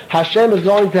mitzvot. Hashem is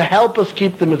going to help us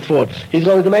keep the mitzvot. He's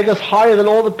going to make us higher than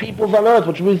all the peoples on earth,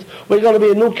 which means we're going to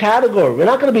be a new category. We're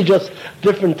not going to be just a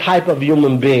different type of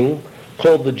human being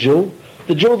called the Jew.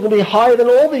 The Jew is going to be higher than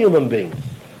all the human beings.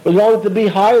 We're going to be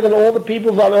higher than all the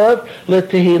peoples on earth,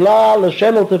 L'tehillah,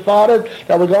 L'shem L'tifaret,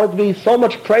 that we're going to be so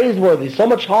much praiseworthy, so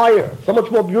much higher, so much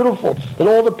more beautiful than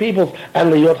all the peoples. And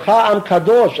L'yotcha Am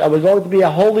Kadosh, and we're going to be a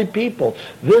holy people.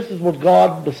 This is what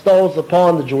God bestows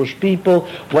upon the Jewish people.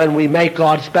 When we make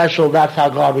God special, that's how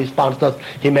God responds to us.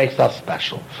 He makes us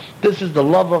special. This is the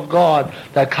love of God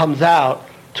that comes out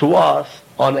to us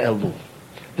on Elul.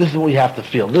 This is what we have to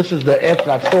feel. This is the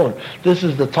Efrat. This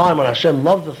is the time when Hashem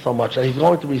loves us so much that He's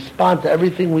going to respond to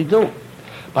everything we do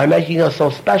by making us so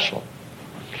special.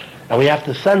 And we have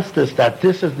to sense this, that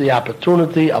this is the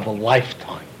opportunity of a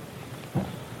lifetime.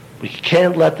 We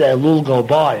can't let the Elul go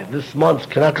by. This month,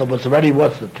 Kanaka was already,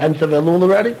 what's the 10th of Elul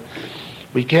already?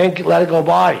 We can't let it go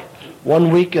by. 1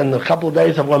 week and a couple of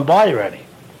days have went by already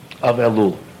of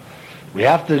Elul. We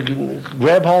have to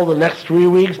grab hold of the next 3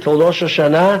 weeks till Rosh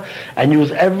Hashanah and use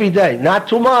every day, not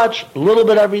too much, a little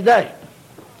bit every day,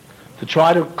 to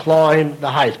try to climb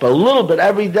the heights. But a little bit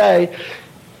every day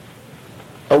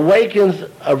awakens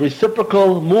a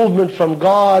reciprocal movement from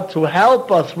God to help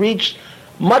us reach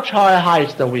much higher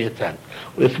heights than we attain.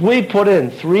 If we put in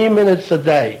 3 minutes a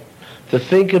day to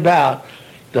think about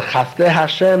the Chasdei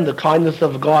Hashem, the kindness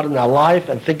of God in our life,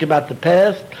 and think about the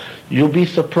past, you'll be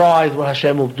surprised what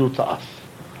Hashem will do to us.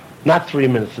 Not 3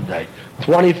 minutes a day.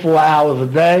 24 hours a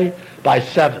day by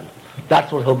 7.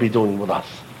 That's what He'll be doing with us.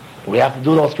 We have to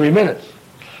do those 3 minutes.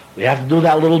 We have to do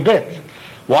that little bit.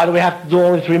 Why do we have to do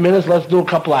only 3 minutes? Let's do a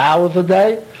couple of hours a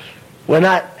day. We're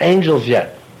not angels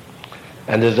yet.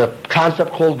 And there's a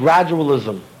concept called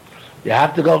gradualism. You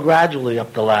have to go gradually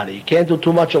up the ladder. You can't do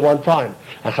too much at one time.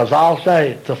 And Chazal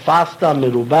say, tefasta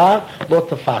mirubah, lo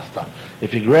tefasta.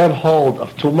 If you grab hold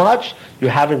of too much, you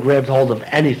haven't grabbed hold of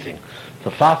anything.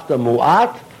 Tefasta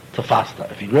mu'at,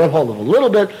 tefasta. If you grab hold of a little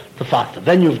bit, tefasta.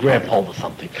 Then you've grabbed hold of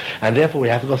something. And therefore we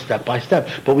have to go step by step.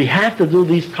 But we have to do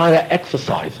these kind of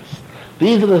exercises.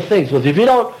 These are the things. Because if you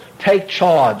don't take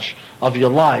charge of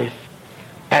your life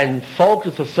and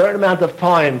focus a certain amount of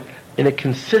time in a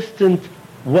consistent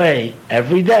way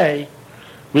every day,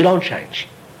 we don't change.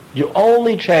 You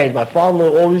only change. My father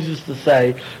always used to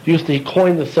say, he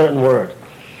coined a certain word.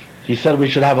 He said we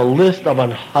should have a list of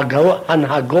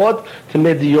hanhagot to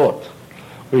mediot.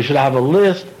 We should have a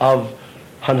list of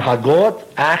hanhagot,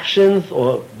 actions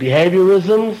or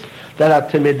behaviorisms that are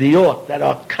timidiyot, that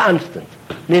are constant.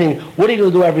 Meaning, what are you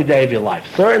going to do every day of your life?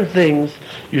 Certain things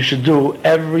you should do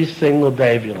every single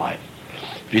day of your life.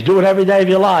 If you do it every day of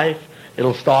your life,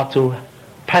 it'll start to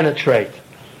penetrate,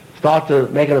 start to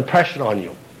make an impression on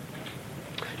you.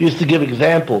 He used to give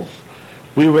examples.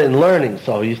 We were in learning,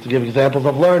 so he used to give examples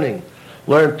of learning.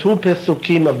 Learn 2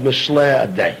 pesukim of Mishleh a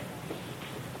day.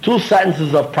 2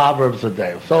 sentences of Proverbs a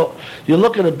day. So you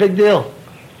look at a big deal.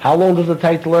 How long does it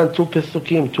take to learn 2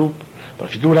 pesukim? But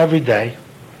if you do it every day,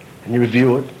 and you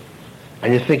review it,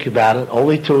 and you think about it,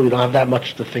 only 2, you don't have that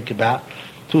much to think about.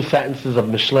 2 sentences of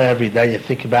Mishleh every day, you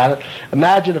think about it.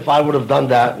 Imagine if I would have done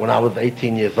that when I was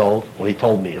 18 years old, when he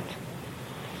told me it.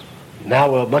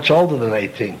 Now we're much older than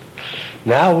 18.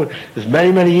 Now, as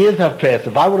many, many years have passed.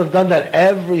 If I would have done that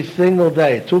every single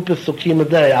day, 2 pesukim a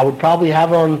day, I would probably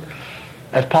have on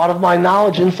as part of my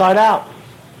knowledge inside out.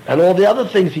 And all the other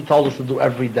things he told us to do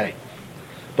every day.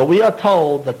 But we are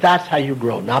told that that's how you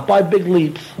grow. Not by big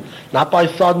leaps, not by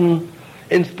sudden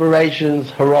inspirations,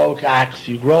 heroic acts.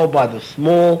 You grow by the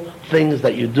small things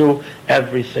that you do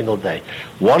every single day.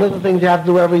 One of the things you have to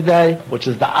do every day, which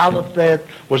is the Aleph Bet,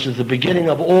 which is the beginning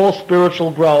of all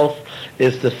spiritual growth,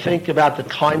 is to think about the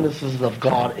kindnesses of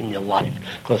God in your life.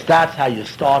 Because that's how you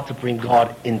start to bring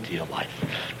God into your life.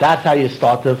 That's how you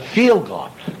start to feel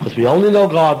God. Because we only know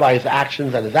God by His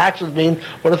actions, and His actions mean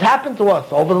what has happened to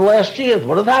us over the last years.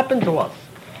 What has happened to us?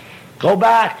 Go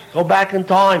back in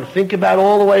time. Think about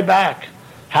all the way back.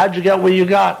 How'd you get where you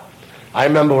got? I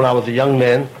remember when I was a young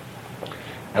man,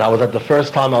 and I was at the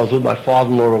first time I was with my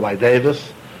father-in-law, Rabbi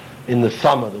Davis, in the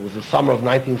summer. It was the summer of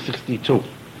 1962.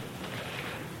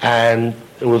 And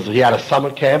he had a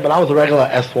summer camp, and I was a regular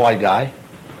SY guy.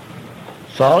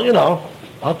 So,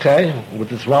 okay, with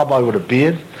this rabbi with a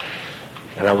beard,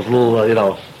 and I was a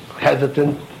little,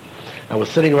 hesitant. I was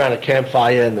sitting around a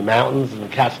campfire in the mountains, in the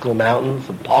Catskill Mountains,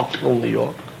 in Parksville, New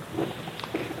York.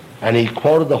 And he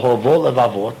quoted the Hovot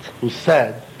Levavot, who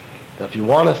said that if you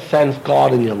want to sense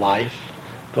God in your life,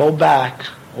 go back,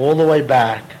 all the way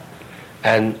back,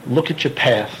 and look at your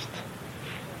past,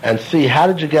 and see how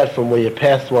did you get from where your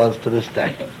past was to this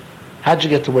day. How'd you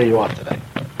get to where you are today?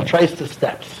 Trace the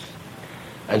steps.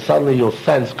 And suddenly you'll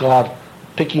sense God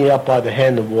picking you up by the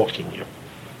hand and walking you.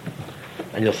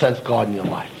 And you'll sense God in your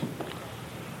life.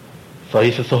 So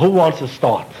he says, so who wants to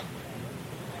start?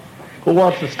 Who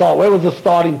wants to start? Where was the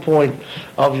starting point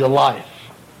of your life?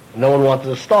 No one wanted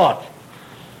to start.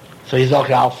 So he said,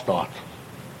 okay, I'll start.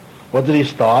 What did he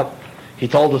start? He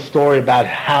told a story about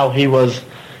how he was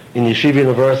in Yeshiva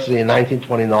University in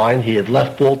 1929. He had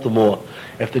left Baltimore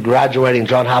after graduating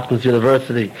Johns Hopkins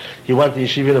University. He went to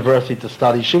Yeshiva University to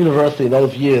study. Yeshiva University in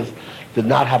those years did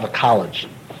not have a college.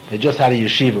 They just had a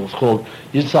yeshiva. It was called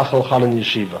Yitzhak Elchanan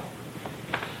Yeshiva.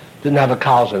 Didn't have a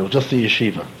college, it was just a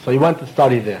yeshiva. So he went to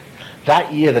study there.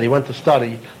 That year that he went to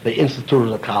study, they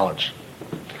instituted a college.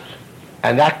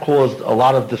 And that caused a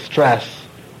lot of distress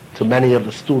to many of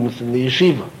the students in the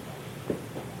yeshiva.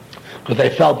 Because they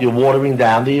felt you're watering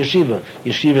down the yeshiva.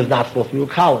 Yeshiva is not supposed to be a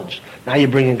college. Now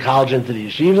you're bringing college into the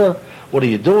yeshiva. What are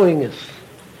you doing?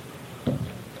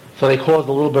 So they caused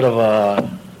a little bit of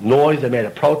a noise. They made a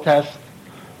protest.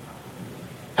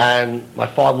 And my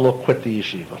father-in-law quit the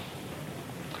yeshiva.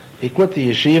 He quit the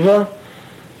yeshiva.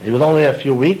 He was only there a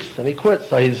few weeks, and he quit.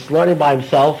 So he's learning by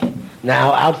himself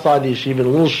now outside the yeshiva, in a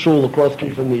little shul across the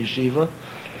street from the yeshiva.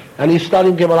 And he's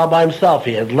studying Gemara by himself.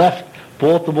 He had left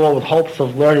Baltimore with hopes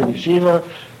of learning yeshiva.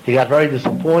 He got very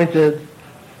disappointed.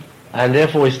 And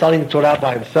therefore he's studying Torah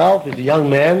by himself. He's a young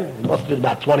man. He must have been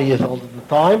about 20 years old at the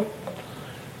time.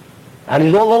 And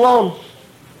he's all alone.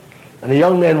 And a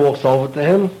young man walks over to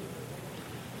him.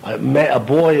 A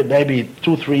boy maybe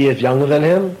 2-3 years younger than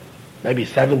him. Maybe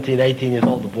 17, 18 years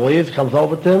old the boy is. Comes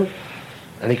over to him.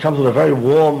 And he comes with a very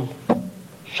warm,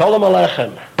 Shalom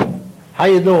Aleichem. How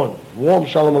you doing? Warm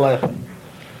Shalom Aleichem.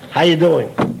 How you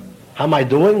doing? How am I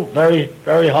doing? Very,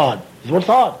 very hard. He says, what's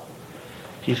hard?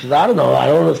 He says, I don't know. I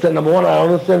don't understand number one. I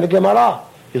don't understand the Gemara.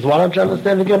 He says, why don't you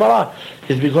understand the Gemara? He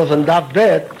says, because on Daf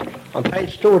Bet, on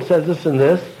page 2 it says this and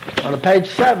this. On page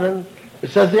 7 it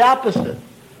says the opposite.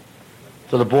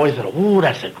 So the boy said, ooh,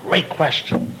 that's a great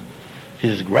question. He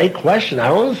says, great question. I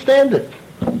don't understand it.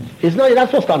 He says, no, you're not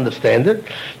supposed to understand it.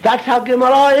 That's how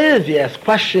Gemara is. You ask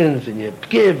questions, and you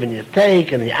give, and you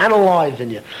take, and you analyze,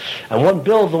 and one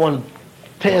builds, and one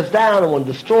tears down, and one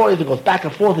destroys. It goes back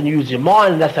and forth, and you use your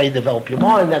mind, and that's how you develop your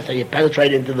mind. That's how you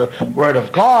penetrate into the Word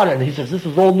of God. And he says, this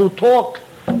is all new talk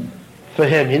for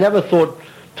him. He never thought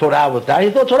Torah was that. He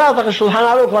thought Torah was like a Shulchan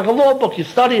Aruch, like a law book. You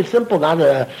study, it's simple.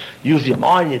 Not use your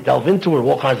mind. You delve into it,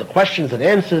 all kinds of questions and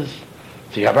answers.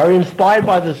 So you got very inspired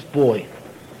by this boy.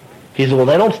 He said, well,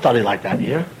 they don't study like that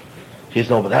here. He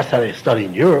said, no, but that's how they study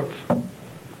in Europe.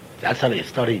 That's how they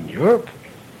study in Europe?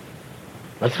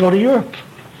 Let's go to Europe.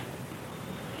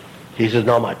 He says,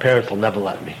 no, my parents will never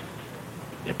let me.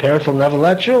 Your parents will never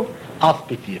let you? I'll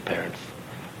speak to your parents.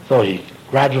 So he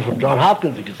graduated from Johns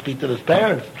Hopkins. He could speak to his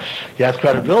parents. He has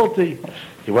credibility.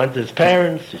 He went to his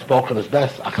parents. He spoke in his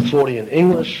best Oxfordian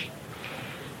English.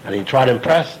 And he tried to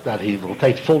impress that he will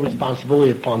take full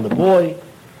responsibility upon the boy,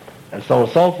 and so on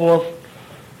and so forth.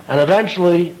 And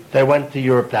eventually, they went to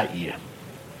Europe that year.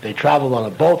 They traveled on a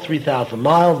boat 3,000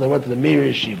 miles. They went to the Mir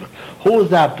Yeshiva. Who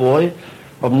was that boy?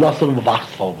 Reb Nosson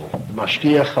Vachsvogel, the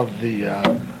mashgiach of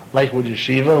the Lakewood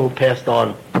Yeshiva, who passed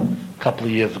on a couple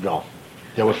of years ago.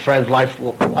 They were friends,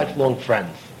 lifelong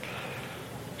friends.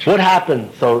 What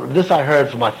happened? So this I heard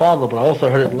from my father, but I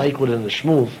also heard it in Lakewood in the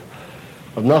Shmuz.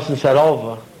 Reb Nosson said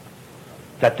over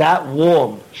that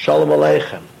warm Shalom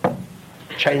Aleichem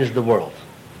changed the world.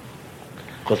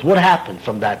 Because what happened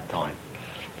from that time?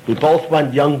 We both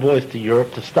went, young boys, to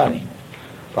Europe to study.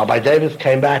 Rabbi Davis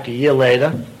came back a year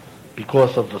later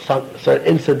because of a certain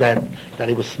incident that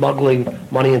he was smuggling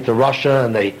money into Russia,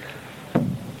 and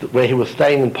where he was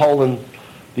staying in Poland,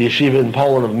 the yeshiva in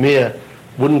Poland of Mir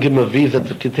wouldn't give him a visa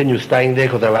to continue staying there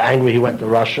because they were angry he went to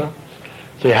Russia.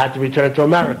 So he had to return to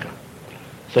America.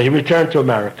 So he returned to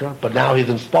America, but now he's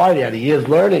inspired. He had a year's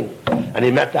learning. And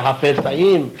he met the Hafez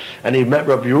Chaim, and he met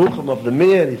Rabbi Yerucham of the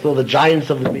Mir, and he saw the giants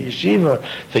of the Mir Yeshiva.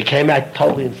 So he came back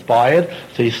totally inspired.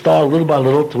 So he started little by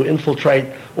little to infiltrate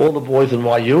all the boys in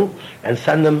YU and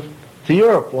send them to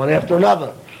Europe, one after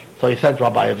another. So he sent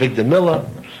Rabbi Avigdor Miller,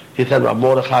 he sent Rabbi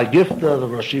Mordechai Gifter, the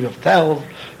Rosh Yeshiva of Telz,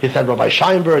 he sent Rabbi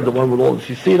Scheinberg, the one with all the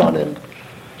tzitzit on him.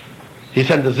 He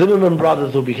sent the Zimmerman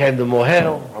brothers, who became the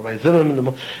Mohel, Rabbi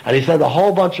Zimmerman, and he sent a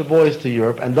whole bunch of boys to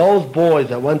Europe. And those boys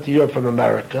that went to Europe from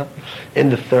America in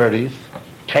the 30s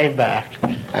came back,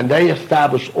 and they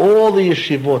established all the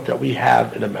yeshivot that we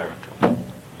have in America.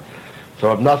 So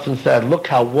Reb Nosson said, look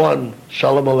how one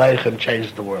Shalom Aleichem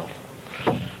changed the world.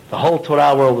 The whole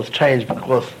Torah world was changed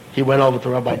because he went over to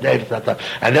Rabbi Davis at that time.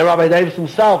 And then Rabbi Davis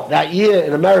himself, that year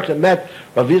in America, met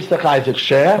Rav Yitzchak Isaac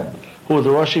Sher, who was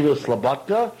the Rosh Yeshiva of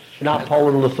Slobodka, not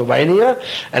Poland, Lithuania,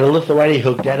 and in Lithuania he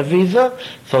could get a visa,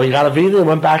 so he got a visa and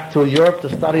went back to Europe to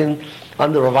study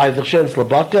under Rav Isaac Sher in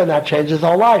Slobodka, and that changed his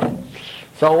whole life.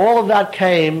 So all of that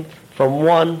came from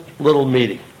one little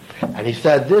meeting. And he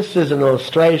said, this is an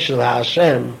illustration of how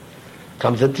Hashem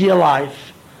comes into your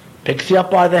life, picks you up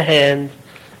by the hand,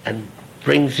 and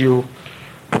brings you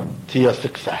to your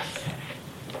success.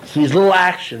 So these little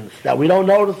actions that we don't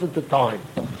notice at the time.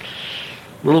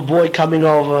 Little boy coming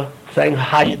over, saying,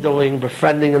 how you doing,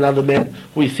 befriending another man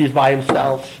who he sees by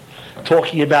himself,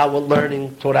 talking about what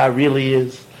learning Torah really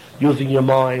is, using your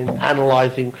mind,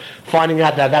 analyzing, finding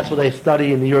out that that's what they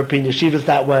study in the European yeshivas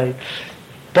that way,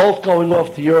 both going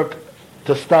off to Europe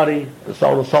to study, and so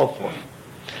on and so forth.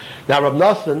 Now, Reb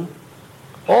Nosson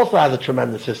also has a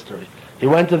tremendous history. He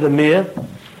went to the Mir.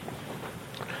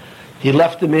 He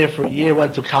left the Mir for a year,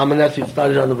 went to Kamenetz. He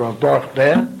studied under Rav Baruch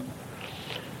Ber.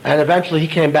 And eventually he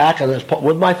came back, and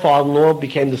with my father-in-law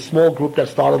became the small group that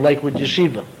started Lakewood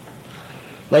Yeshiva.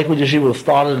 Lakewood Yeshiva was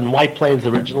started in White Plains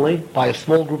originally by a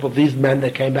small group of these men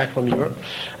that came back from Europe.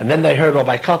 And then they heard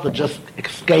Rabbi Kotler just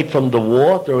escaped from the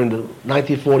war during the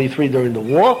 1943 during the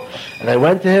war. And they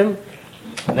went to him,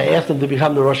 and they asked him to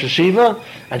become the Rosh Yeshiva,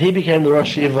 and he became the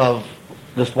Rosh Yeshiva of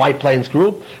this White Plains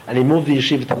group, and he moved the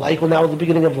yeshiva to Lakewood, and that was the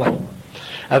beginning of Lakewood.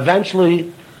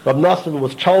 Eventually, Rab Nosson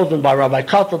was chosen by Rabbi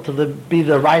Kotler to be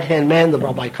the right-hand man of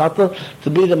Rabbi Kotler, to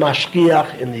be the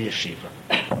mashkiach in the yeshiva.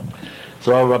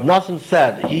 So Rab Nosson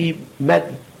said he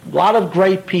met a lot of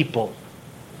great people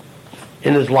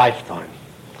in his lifetime.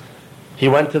 He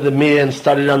went to the Mir and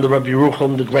studied under Rabbi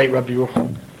Yerucham, the great Rabbi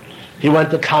Yerucham. He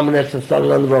went to Kamenetz and studied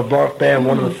under Rav Baruch Ber,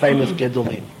 one of the famous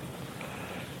Gedolim.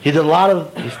 He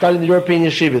studied the European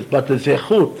yeshivas, but the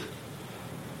zechut,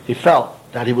 he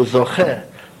felt that he was zocher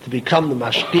to become the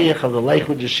mashkiach of the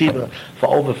Lakewood Yeshiva for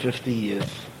over 50 years.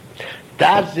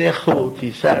 That zechut,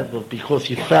 he said, was because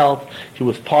he felt he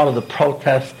was part of the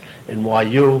protest in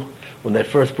YU when they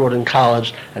first brought in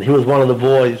college, and he was one of the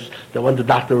boys that went to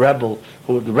Dr. Rebel,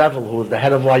 who was the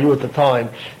head of YU at the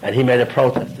time, and he made a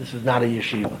protest. This is not a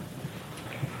yeshiva.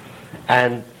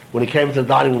 And when he came to the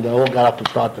dining room, they all got up and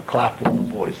started to clap with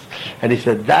the boys. And he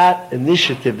said that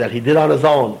initiative that he did on his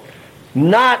own,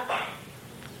 not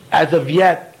as of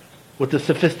yet with the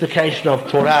sophistication of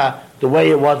Torah the way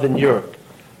it was in Europe,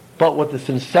 but with the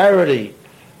sincerity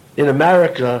in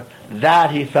America,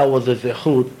 that he felt was a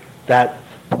zechut that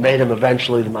made him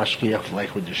eventually the mashkiach of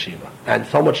Lakewood Yeshiva. And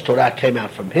so much Torah came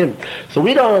out from him. So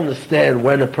we don't understand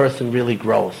when a person really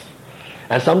grows.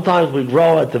 And sometimes we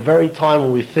grow at the very time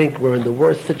when we think we're in the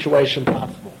worst situation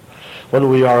possible, when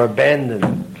we are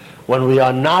abandoned, when we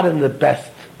are not in the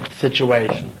best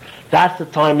situation. That's the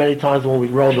time, many times, when we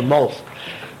grow the most.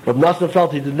 But Nosson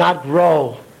felt he did not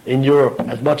grow in Europe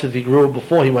as much as he grew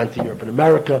before he went to Europe. In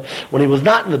America, when he was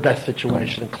not in the best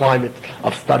situation and climate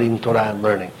of studying Torah and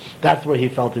learning. That's where he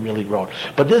felt he really grew.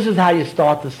 But this is how you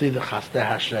start to see the Chasdei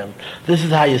Hashem. This is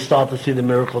how you start to see the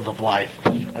miracles of life.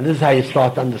 And this is how you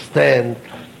start to understand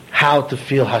how to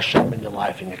feel Hashem in your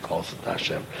life and get closer to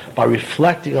Hashem. By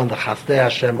reflecting on the Chasdei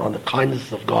Hashem, on the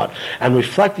kindness of God, and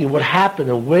reflecting what happened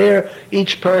and where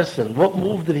each person, what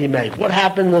move did he make, what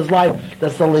happened in his life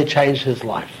that suddenly changed his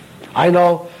life. I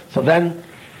know. So then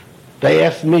they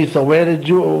asked me, so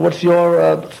what's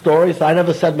your story? So I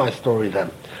never said my story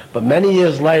then. But many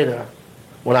years later,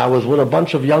 when I was with a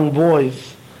bunch of young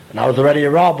boys, and I was already a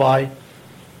rabbi,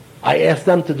 I asked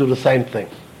them to do the same thing.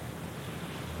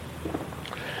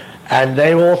 And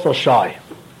they were also shy.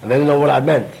 And they didn't know what I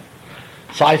meant.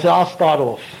 So I said, I'll start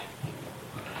off.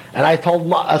 And I told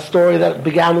a story that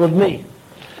began with me.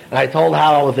 And I told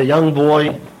how I was a young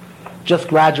boy, just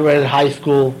graduated high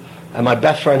school, and my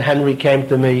best friend Henry came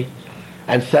to me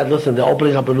and said, listen, they're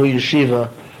opening up a new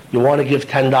yeshiva. You want to give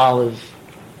 $10.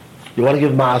 You want to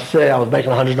give maaseh. I was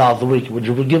making $100 a week. Would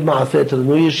you give maaseh to the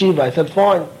new yeshiva? I said,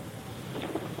 fine.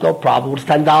 No problem. It's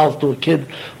 $10 to a kid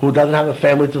who doesn't have a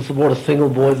family to support, a single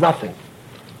boy is nothing.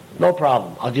 No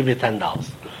problem. I'll give you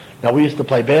 $10. Now, we used to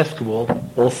play basketball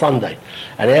all Sunday.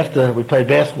 And after we played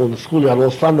basketball in the schoolyard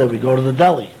all Sunday, we go to the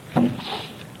deli.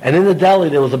 And in the deli,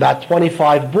 there was about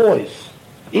 25 boys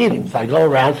eating. So I go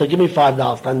around, so give me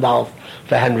 $5, $10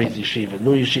 for Henry's yeshiva.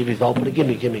 New yeshiva's opening, give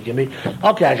me.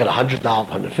 Okay, I got $100,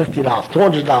 $150,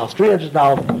 $200,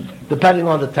 $300, depending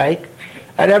on the take.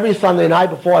 And every Sunday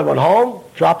night before I went home,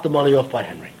 dropped the money off by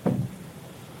Henry.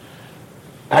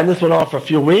 And this went on for a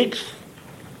few weeks.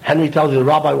 Henry tells me the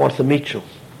rabbi wants to meet you.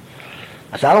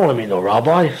 I said, I don't want to meet no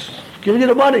rabbi. Give me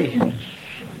the money.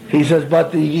 He says,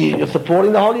 but you're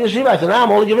supporting the whole yeshiva. I said, no,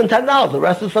 I'm only giving $10. The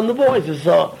rest is from the boys.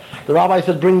 The rabbi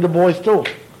said, bring the boys too.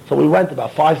 So we went,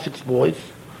 about 5, 6 boys.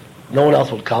 No one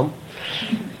else would come.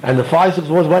 And the 5, 6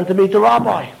 boys went to meet the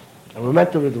rabbi. And we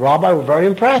met the rabbi, we were very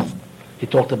impressed. He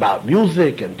talked about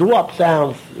music and doo-wop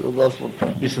sounds. We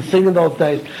used to sing in those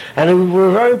days. And we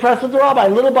were very impressed with the rabbi.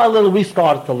 Little by little, we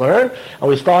started to learn. And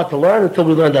we started to learn until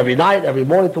we learned every night, every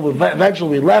morning, until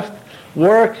eventually we left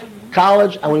work,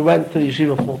 college, and we went to the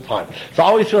yeshiva full time. So I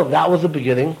always feel that was the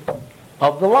beginning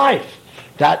of the life.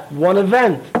 That one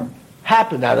event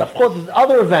happened. Now, of course, there's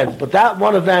other events, but that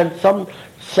one event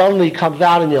suddenly comes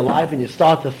out in your life, and you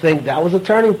start to think that was a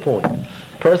turning point.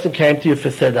 Person came to you for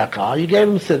tzedakah, you gave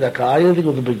him tzedakah, you didn't think it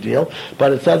was a big deal,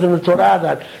 but it says in the Torah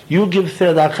that you give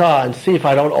tzedakah and see if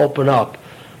I don't open up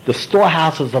the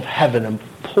storehouses of heaven and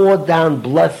pour down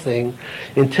blessing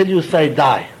until you say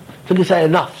die, until you say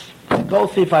enough. Go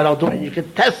see if I don't do it. You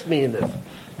can test me in this.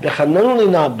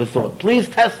 Please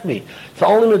test me. It's the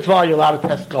only mitzvah you're allowed to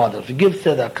test God. If you give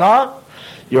tzedakah,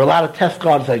 you're allowed to test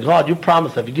God and say, God, you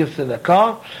promised if you give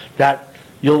tzedakah that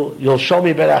you'll show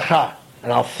me beracha.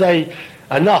 And I'll say,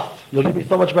 enough. You'll give me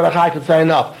so much beracha, I can say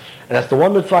enough. And that's the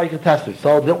one mitzvah you can test me.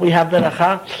 So don't we have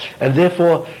beracha? And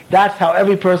therefore, that's how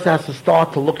every person has to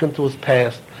start to look into his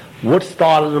past. What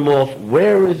started him off?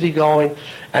 Where is he going?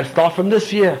 And start from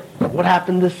this year. What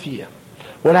happened this year?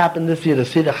 What happened this year to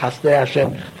see the chasdei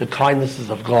Hashem, the kindnesses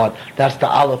of God? That's the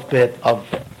aleph bit of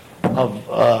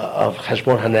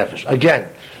Cheshbon HaNefesh. Again,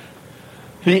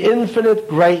 the infinite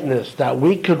greatness that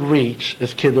we could reach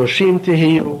is Kedoshim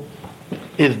Tehiyu,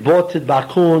 is Boted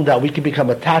Bakun, that we can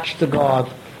become attached to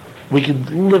God. We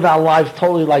can live our lives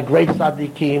totally like great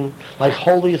tzaddikim, like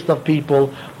holiest of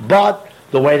people. But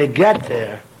the way to get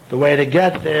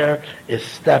there is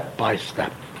step by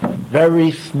step.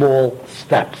 Very small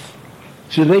steps.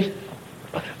 Excuse me?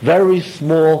 Very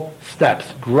small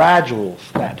steps, gradual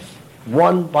steps,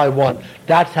 one by one.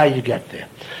 That's how you get there.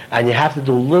 And you have to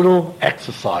do little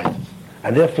exercises.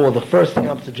 And therefore, the first thing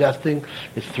I'm suggesting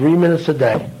is 3 minutes a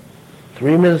day.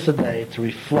 3 minutes a day to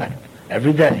reflect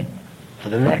every day for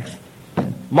the next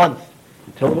month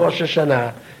until Rosh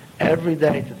Hashanah, every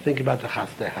day to think about the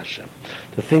chasdei Hashem,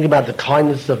 to think about the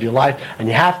kindness of your life, and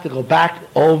you have to go back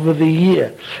over the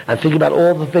year and think about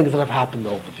all the things that have happened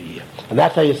over the year. And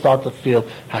that's how you start to feel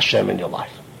Hashem in your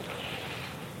life.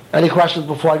 Any questions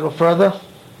before I go further?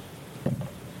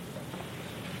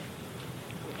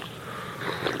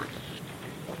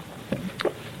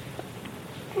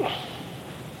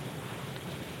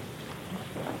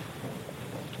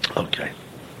 Okay.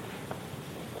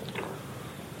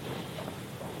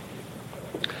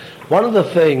 One of the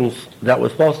things that we're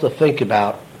supposed to think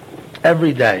about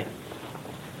every day,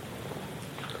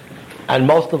 and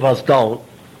most of us don't,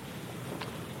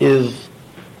 is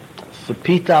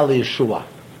Tzipita Yeshua.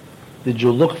 Did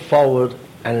you look forward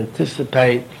and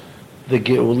anticipate the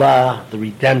Geulah, the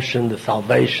redemption, the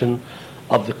salvation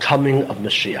of the coming of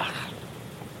Mashiach?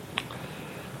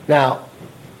 Now,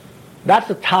 that's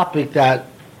a topic that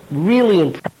really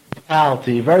in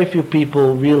practicality, very few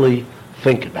people really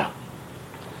think about.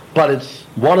 But it's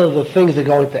one of the things they're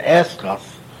going to ask us.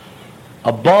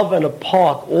 Above and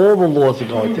apart, all the laws are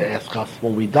going to ask us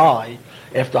when we die.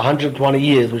 After 120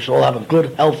 years, we should all have a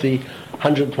good, healthy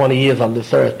 120 years on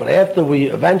this earth. But after we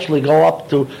eventually go up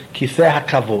to Kisei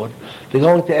HaKavod, they're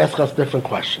going to ask us different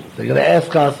questions. They're going to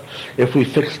ask us if we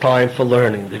fixed time for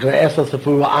learning. They're going to ask us if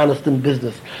we were honest in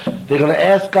business. They're going to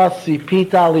ask us,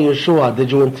 Sipita li Yeshua,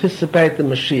 did you anticipate the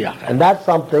Mashiach? And that's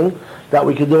something that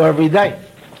we can do every day.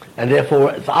 And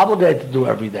therefore, it's obligated to do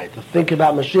every day, to think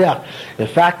about Mashiach. In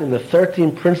fact, in the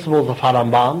 13 principles of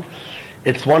Harambam,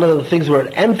 it's one of the things where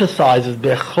it emphasizes,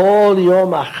 Bechol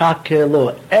yom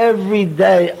achakelo, every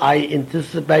day I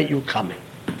anticipate you coming.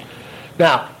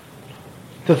 Now,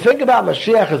 to think about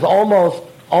Mashiach is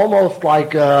almost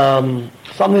like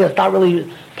something that's not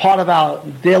really part of our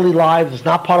daily lives. It's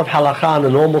not part of halakha in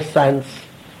the normal sense.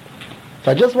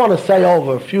 So I just want to say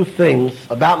over a few things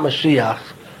about Mashiach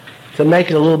to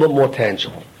make it a little bit more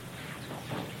tangible.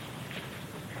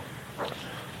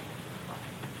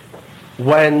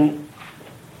 When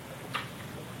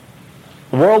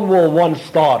World War I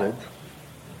started,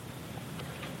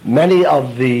 many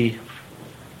of the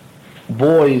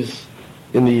boys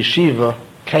in the yeshiva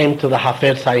came to the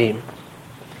Hafer Chaim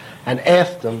and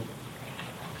asked them,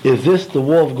 is this the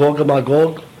war of Gog and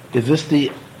Magog? Is this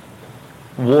the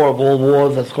war of all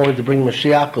wars that's going to bring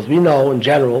Mashiach? Because we know in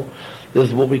general this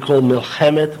is what we call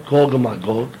Milchemet Gog and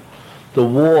Magog, the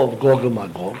war of Gog and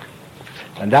Magog,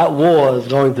 and that war is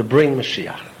going to bring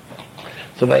Mashiach.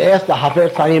 So they asked the Hafer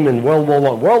Chaim in World War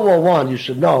I. World War I, you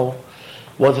should know,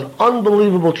 was an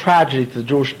unbelievable tragedy to the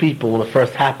Jewish people when it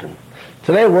first happened.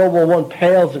 Today, World War I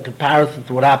pales in comparison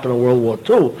to what happened in World War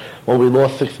II, when we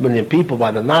lost 6 million people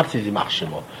by the Nazis,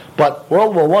 but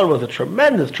World War I was a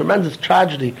tremendous, tremendous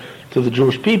tragedy to the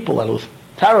Jewish people, and it was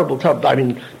terrible, terrible. I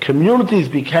mean, communities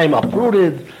became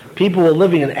uprooted. People were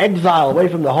living in exile away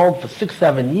from their home for 6,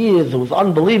 7 years. It was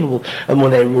unbelievable. And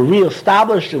when they were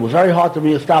reestablished, it was very hard to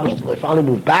reestablish until they finally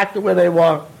moved back to where they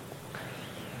were.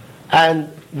 And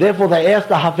therefore they asked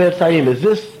the Hafez Chaim, is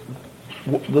this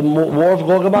the war of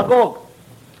Gog and Magog?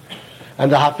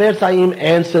 And the Hafez Chaim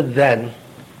answered then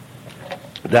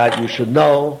that you should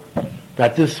know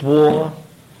that this war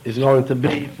is going to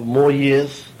be for more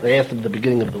years. They asked him at the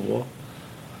beginning of the war.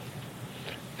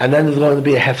 And then there's going to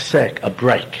be a hefsek, a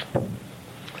break.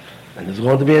 And there's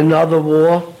going to be another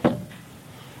war,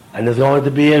 and there's going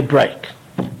to be a break.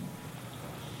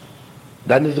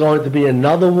 Then there's going to be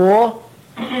another war,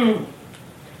 and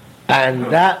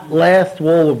that last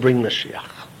war will bring Mashiach.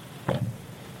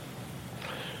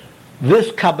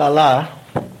 This Kabbalah,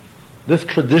 this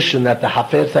tradition that the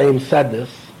Hafez Chaim said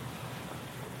this,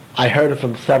 I heard it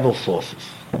from several sources.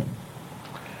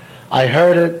 I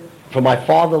heard it from my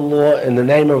father-in-law in the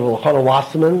name of Elchanan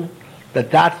Wasserman,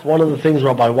 that's one of the things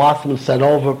Rabbi Wasserman said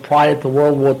over prior to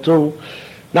World War II.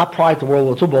 Not prior to World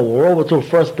War II, but when World War II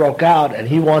first broke out, and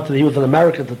he was in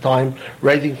America at the time,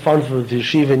 raising funds for the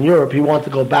yeshiva in Europe. He wanted to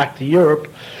go back to Europe,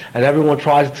 and everyone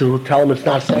tries to tell him it's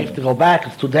not safe to go back,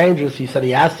 it's too dangerous. He said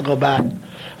he has to go back.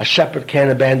 A shepherd can't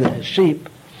abandon his sheep,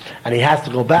 and he has to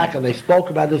go back, and they spoke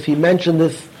about this. He mentioned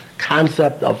this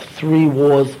concept of 3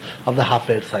 wars of the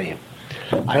Hafez Chaim.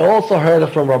 I also heard it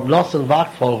from Rab Nosson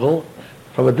Wachsvogel,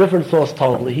 from a different source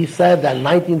totally. He said that in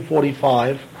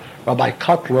 1945, Rabbi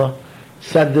Kotler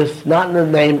said this, not in the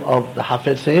name of the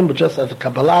Hafez Chaim, but just as a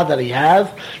Kabbalah that he has,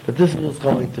 that this is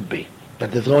going to be.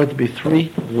 That there's going to be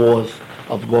 3 wars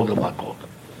of Gog and Magog.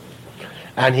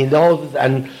 And he knows,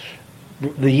 and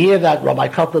the year that Rabbi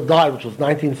Kotler died, which was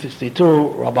 1962,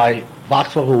 Rabbi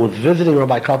Wachsvogel was visiting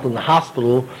Rabbi Kotler in the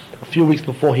hospital a few weeks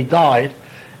before he died,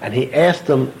 and he asked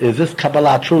him, is this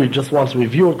Kabbalah true? He just wants to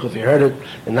review it because he heard it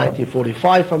in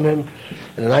 1945 from him.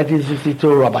 And in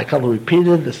 1962, Rabbi Kotler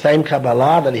repeated the same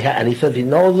Kabbalah that he had, and he says he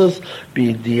knows this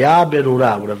b'idiyah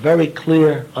berurah, with a very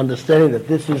clear understanding that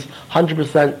this is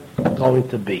 100% going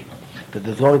to be. That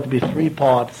there's going to be 3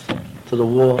 parts to the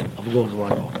war of Gog and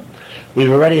Magog.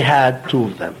 We've already had 2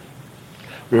 of them.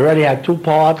 We already had 2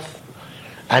 parts,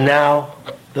 and now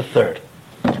the 3rd.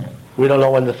 We don't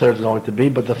know when the 3rd is going to be,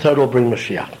 but the 3rd will bring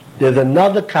Mashiach. There's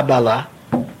another Kabbalah,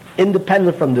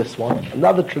 independent from this one,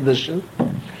 another tradition,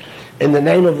 in the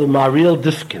name of the Mariel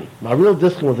Diskin. Mariel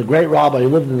Diskin was a great rabbi. He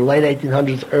lived in the late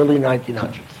 1800s, early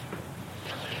 1900s.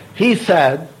 He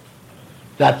said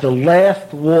that the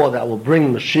last war that will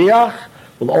bring Mashiach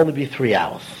will only be 3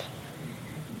 hours.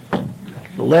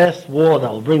 The last war that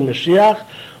will bring Mashiach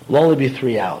will only be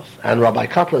 3 hours. And Rabbi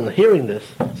Kotler, hearing this,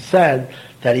 said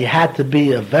that he had to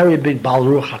be a very big Baal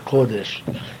Ruach HaKodesh.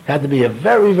 He had to be a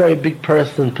very, very big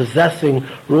person possessing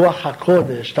Ruach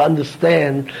HaKodesh to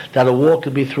understand that a war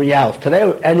could be 3 hours.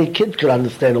 Today, any kid could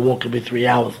understand a war could be 3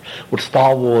 hours with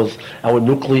Star Wars and with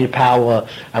nuclear power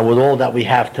and with all that we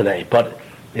have today. But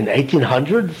in the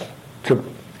 1800s, to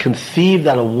conceive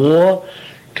that a war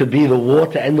could be the war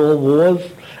to end all wars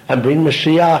and bring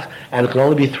Mashiach, and it could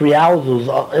only be 3 hours, it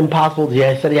was impossible. He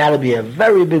said he had to be a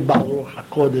very big Baal Ruach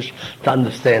HaKodesh to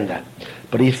understand that.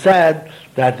 But he said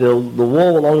that the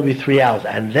war will only be 3 hours.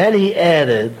 And then he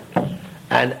added,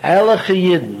 and Elech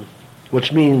Yidden,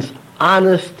 which means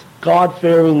honest,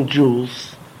 God-fearing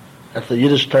Jews, that's the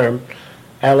Yiddish term,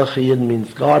 Elech Yidden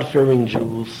means God-fearing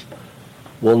Jews,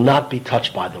 will not be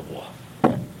touched by the war.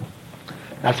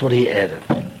 That's what he added.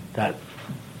 That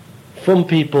from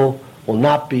people will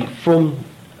not be, from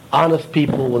honest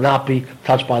people will not be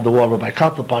touched by the war. Rabbi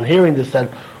Kotler, upon hearing this, said,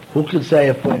 who can say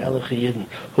if we're Elech Yidden?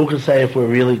 Who can say if we're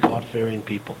really God-fearing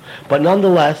people? But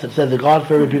nonetheless, it says the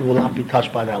God-fearing people will not be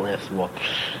touched by that last war.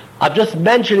 I'm just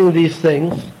mentioning these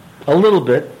things a little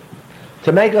bit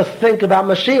to make us think about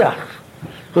Mashiach.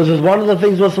 Because it's one of the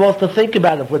things we're supposed to think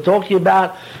about. If we're talking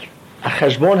about a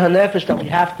cheshbon hanefesh that we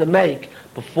have to make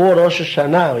before Rosh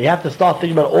Hashanah, you have to start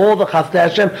thinking about all the Chasdei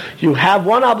Hashem. You have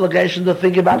one obligation to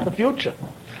think about the future.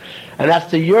 And that's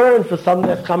to yearn for something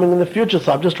that's coming in the future.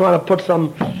 So I'm just trying to put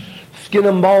some skin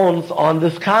and bones on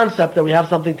this concept that we have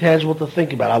something tangible to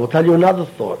think about. I will tell you another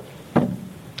thought.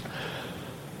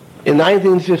 In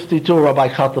 1962, Rabbi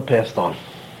Kotler passed on.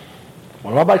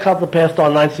 When Rabbi Kotler passed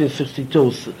on in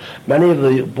 1962, many of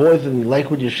the boys in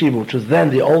Lakewood Yeshiva, which was then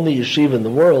the only yeshiva in the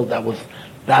world that was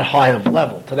that high of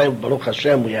level. Today, Baruch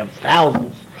Hashem, we have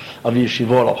thousands of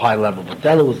yeshivot of high level. But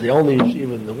then it was the only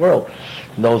yeshiva in the world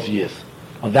in those years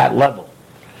of that level.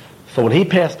 So when he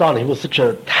passed on, he was such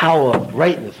a tower of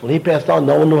greatness. When he passed on,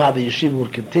 no one knew how the yeshiva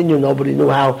would continue. Nobody knew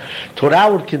how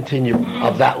Torah would continue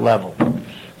of that level.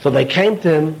 So they came to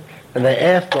him and they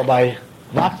asked Rabbi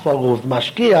Vaxvogel, who's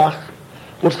Mashkiach,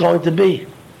 what's going to be?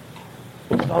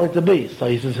 What's going to be? So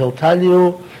he says he'll tell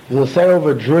you, he's going to say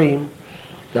over a dream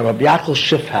that Rabbi Yaakov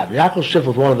Schiff had. Rabbi Yaakov Schiff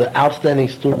was one of the outstanding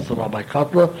students of Rabbi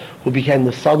Kotler, who became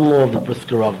the son-in-law of the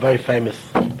Brisker Rav, very famous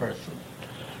person.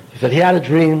 He said he had a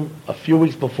dream a few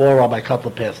weeks before Rabbi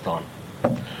Kotler passed on.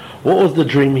 What was the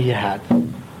dream he had?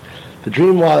 The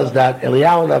dream was that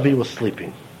Eliyahu Navi was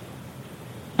sleeping.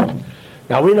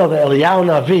 Now we know that Eliyahu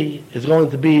Navi is going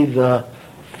to be the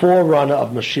forerunner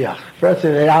of Mashiach. First,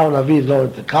 Eliyahu Navi is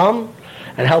going to come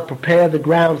and help prepare the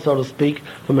ground, so to speak,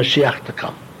 for Mashiach to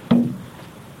come.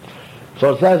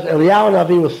 So it says Eliyahu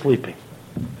Navi was sleeping.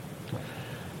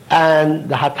 And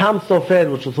the Hatam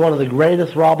Sofer, which was one of the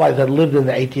greatest rabbis that lived in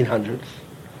the 1800s,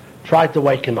 tried to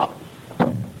wake him up.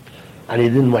 And he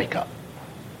didn't wake up.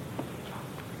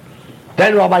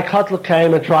 Then Rabbi Kotler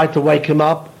came and tried to wake him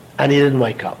up, and he didn't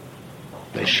wake up.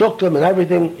 They shook him and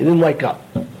everything, he didn't wake up.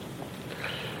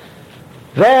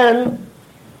 Then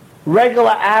regular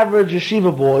average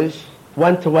yeshiva boys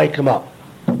went to wake him up.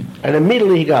 And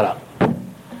immediately he got up.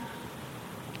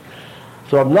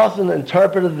 So Rav Nosson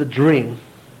interpreted the dream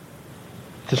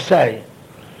to say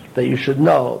that you should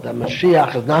know that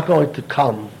Mashiach is not going to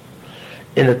come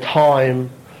in a time,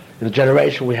 in a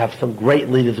generation we have some great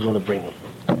leaders going to bring him.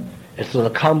 It's going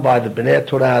to come by the Bnei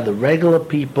Torah, the regular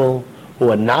people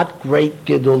who are not great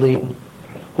Gedolim,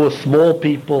 who are small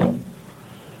people,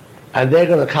 and they're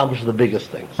going to accomplish the biggest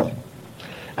things.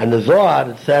 And the Zohar,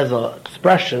 it says an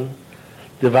expression,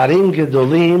 Devarim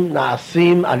Gedolim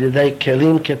Na'asim Al Yedei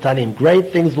Kelim Ketanim.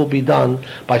 Great things will be done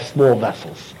by small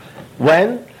vessels.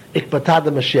 When? Ikbatad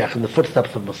Mashiach, in the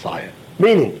footsteps of Messiah.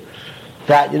 Meaning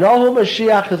that you know who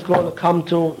Mashiach is going to come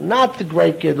to? Not the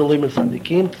great Gedolim and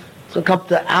Tzaddikim. It's going to come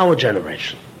to our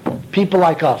generation. People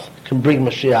like us can bring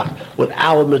Mashiach with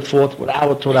our mitzvot, with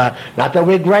our Torah. Not that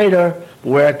we're greater, but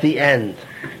we're at the end.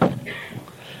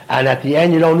 And at the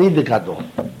end, you don't need the Gadol.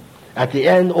 At the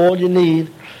end, all you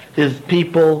need is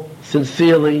people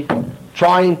sincerely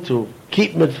trying to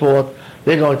keep mitzvot.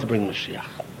 They're going to bring Mashiach.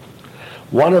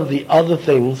 One of the other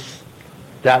things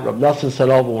that Rav Nosson said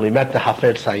over when he met the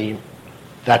Hafez Chaim,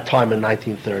 that time in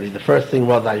 1930, the first thing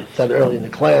was, I said early in the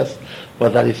class,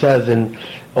 was that he says in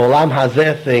Olam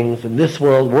Hazeh things, in this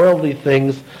world, worldly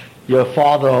things, your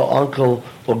father or uncle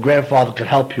or grandfather could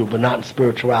help you, but not in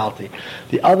spirituality.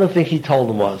 The other thing he told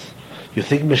them was, you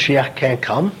think Mashiach can't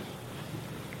come?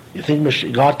 You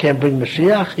think God can't bring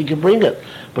Mashiach? He can bring it,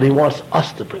 but he wants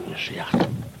us to bring Mashiach.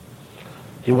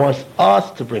 He wants us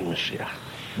to bring Mashiach.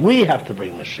 We have to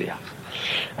bring Mashiach.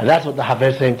 And that's what the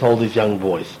Hafez Chaim told these young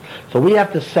boys. So we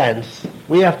have to sense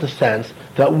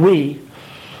that we,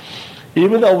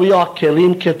 even though we are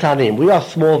kelim ketanim, we are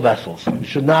small vessels. We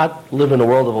should not live in a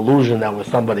world of illusion that we're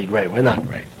somebody great. We're not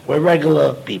great. We're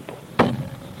regular people.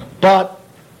 But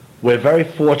we're very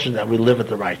fortunate that we live at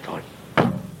the right time.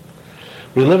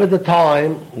 We live at the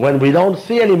time when we don't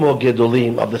see any more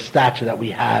Gedolim of the stature that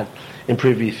we had in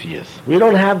previous years. We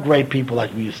don't have great people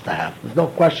like we used to have. There's no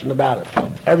question about it.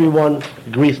 Everyone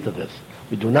agrees to this.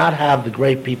 We do not have the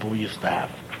great people we used to have.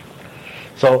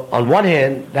 So on one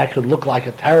hand, that could look like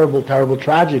a terrible, terrible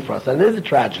tragedy for us. And it is a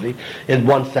tragedy in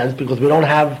one sense because we don't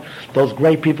have those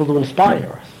great people to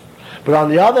inspire us. But on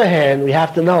the other hand, we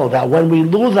have to know that when we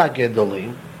lose our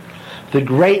Gedolim, the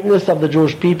greatness of the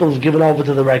Jewish people is given over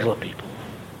to the regular people.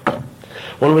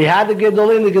 When we had the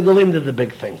Gedolim did the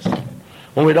big things.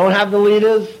 When we don't have the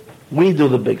leaders, we do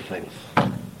the big things.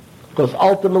 Because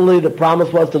ultimately the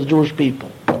promise was to the Jewish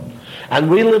people.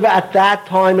 And we live at that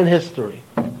time in history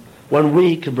when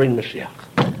we can bring Mashiach.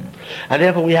 And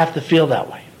therefore we have to feel that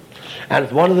way. And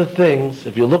it's one of the things,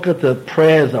 if you look at the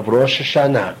prayers of Rosh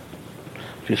Hashanah,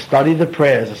 if you study the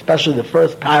prayers, especially the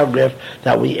first paragraph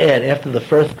that we add after the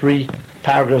first three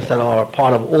paragraphs that are a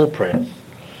part of all prayers.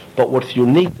 But what's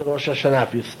unique to Rosh Hashanah,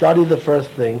 if you study the first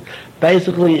thing,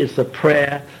 basically it's a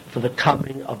prayer for the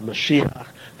coming of Mashiach,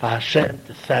 for Hashem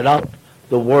to set up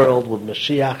the world with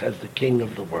Mashiach as the king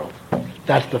of the world.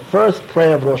 That's the first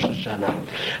prayer of Rosh Hashanah.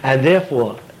 And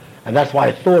therefore, and that's why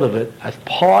I thought of it, as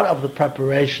part of the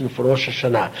preparation for Rosh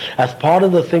Hashanah, as part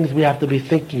of the things we have to be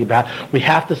thinking about, we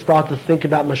have to start to think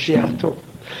about Mashiach too.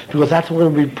 Because that's what we're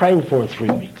going to be praying for in 3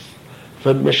 weeks.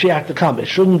 For Mashiach to come. It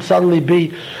shouldn't suddenly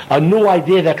be a new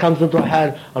idea that comes into our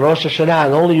head on Rosh Hashanah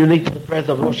and only unique to the prayers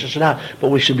of Rosh Hashanah.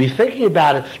 But we should be thinking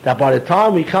about it, that by the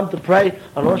time we come to pray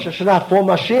on Rosh Hashanah for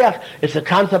Mashiach, it's a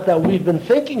concept that we've been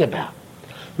thinking about.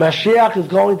 Mashiach is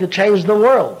going to change the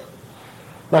world.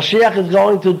 Mashiach is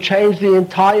going to change the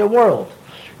entire world.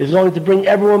 He's going to bring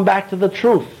everyone back to the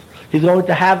truth. He's going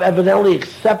to have evidently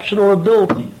exceptional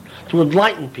abilities to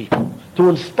enlighten people, to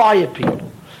inspire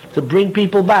people, to bring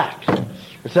people back.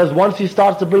 It says once he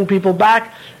starts to bring people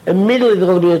back, immediately there's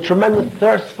going to be a tremendous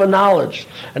thirst for knowledge,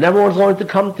 and everyone's going to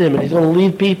come to him, and he's going to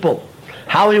lead people.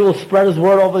 How he will spread his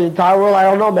word over the entire world, I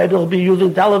don't know. Maybe he'll be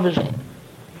using television.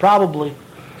 Probably.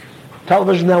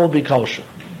 Television then will be kosher.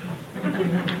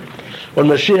 When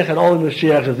Mashiach, and only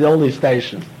Mashiach, is the only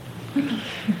station.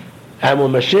 And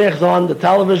when Mashiach is on the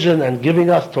television and giving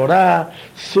us Torah,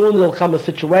 soon there'll come a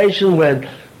situation when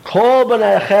all of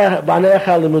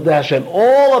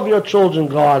your children,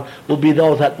 God, will be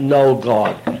those that know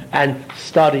God and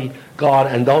study God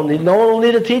and no one will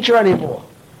need a teacher anymore.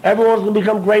 Everyone's going to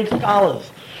become great scholars.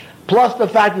 Plus the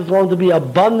fact there's going to be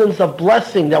abundance of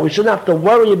blessing that we shouldn't have to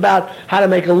worry about how to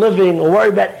make a living or worry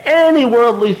about any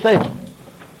worldly thing.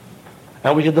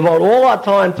 And we can devote all our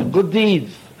time to good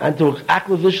deeds and to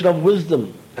acquisition of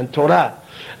wisdom and Torah.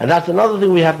 And that's another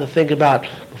thing we have to think about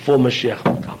before Mashiach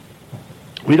will come.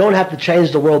 We don't have to change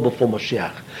the world before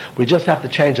Mashiach. We just have to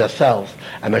change ourselves,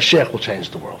 and Mashiach will change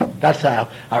the world. That's our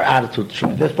attitude should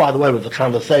be. This, by the way, was a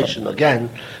conversation, again,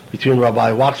 between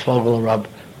Rabbi Waxfogel and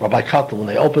Rabbi Kotler when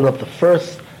they opened up the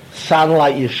first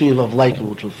satellite yeshiva of Lakewood,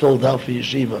 which was Philadelphia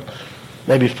Yeshiva,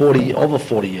 maybe over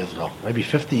 40 years ago, maybe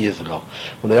 50 years ago,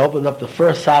 when they opened up the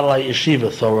first satellite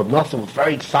yeshiva. So Reb Nosson was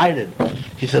very excited.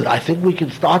 He said, I think we can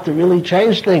start to really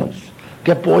change things.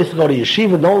 Get boys to go to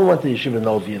yeshiva. No one went to yeshiva in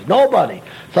those years. Nobody.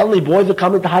 Suddenly boys are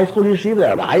coming to high school yeshiva.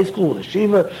 They're in high school,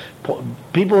 yeshiva.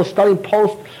 People are studying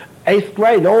post 8th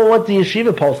grade. No one went to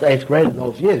yeshiva post 8th grade in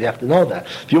those years. You have to know that.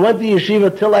 If you went to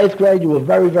yeshiva till 8th grade, you were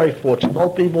very, very fortunate.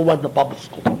 Most people went to public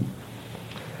school.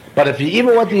 But if you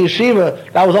even went to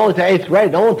yeshiva, that was only to 8th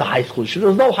grade. No one went to high school yeshiva. There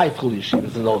was no high school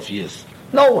yeshivas in those years.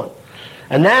 No one.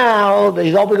 And now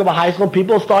he's opening up a high school, and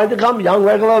people are starting to come. Young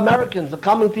regular Americans are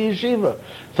coming to yeshiva.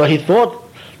 So he thought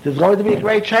there's going to be a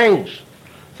great change.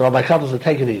 So Rabbi Kotler said,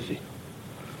 take it easy.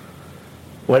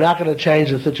 We're not going to change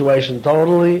the situation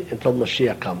totally until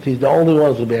Mashiach comes. He's the only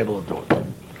one who's going to be able to do it.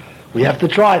 We have to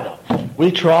try, though.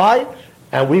 We try,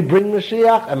 and we bring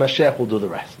Mashiach, and Mashiach will do the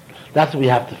rest. That's what we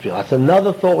have to feel. That's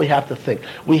another thought we have to think.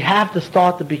 We have to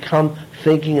start to become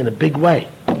thinking in a big way.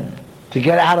 To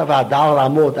get out of our Dalet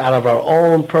Amut, out of our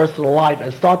own personal life,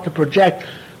 and start to project,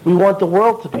 we want the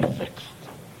world to be fixed.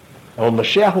 And when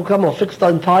Mashiach will come, he'll fix the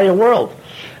entire world.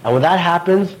 And when that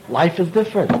happens, life is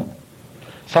different.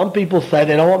 Some people say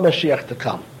they don't want Mashiach to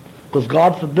come. Because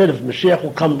God forbid if Mashiach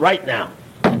will come right now.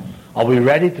 Are we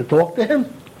ready to talk to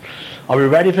him? Are we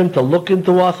ready for him to look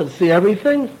into us and see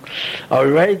everything? Are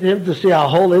we ready for him to see our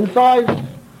whole inside?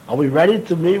 Are we ready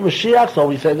to meet Mashiach? So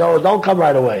we say, no, don't come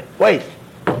right away. Wait.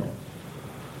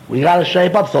 We got to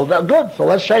shape up. So good. So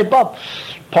let's shape up.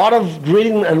 Part of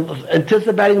greeting and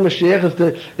anticipating Mashiach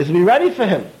is to be ready for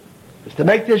him. Is to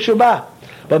make teshubah.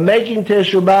 But making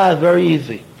teshubah is very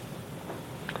easy.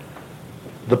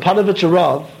 The Panovich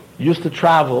Rav used to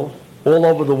travel all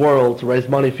over the world to raise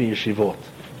money for yeshivot.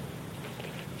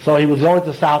 So he was going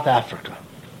to South Africa.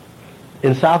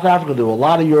 In South Africa, there were a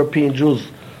lot of European Jews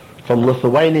from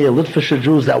Lithuania, Litvischer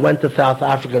Jews that went to South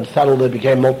Africa and settled there,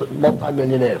 became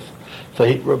multi-millionaires. So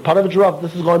Panovich Rav,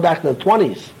 this is going back in the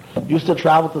 20s, used to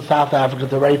travel to South Africa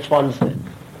to raise funds there.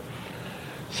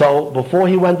 So before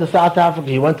he went to South Africa,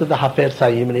 he went to the Hafez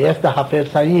Chaim, and he asked the Hafez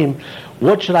Chaim,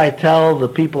 what should I tell the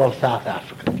people of South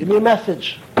Africa? Give me a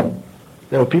message.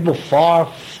 There were people far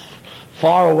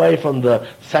away from the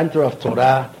center of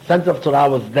Torah. The center of Torah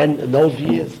was then, in those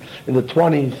years, in the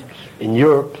 20s, in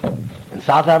Europe. In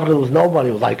South Africa, there was nobody.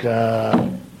 It was like,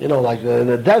 in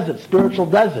a desert, spiritual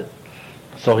desert.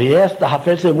 So he asked the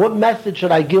Hafez Chaim, what message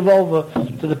should I give over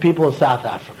to the people of South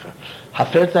Africa?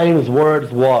 Hafez Chaim's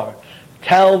words were,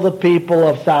 tell the people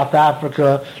of South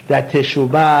Africa that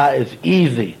Teshuvah is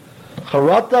easy.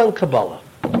 Charata and Kabbalah.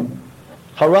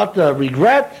 Charata,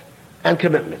 regret and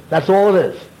commitment. That's all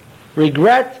it is.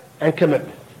 Regret and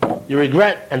commitment. You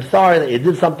regret and sorry that you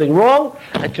did something wrong,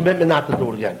 and commitment not to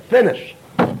do it again. Finish.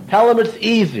 Tell them it's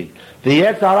easy. The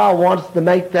Yetzer Hara wants to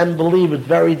make them believe it's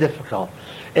very difficult.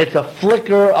 It's a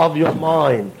flicker of your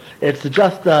mind. It's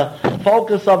just a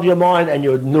focus of your mind, and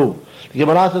you're new. The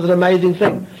Gemara says an amazing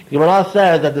thing. The Gemara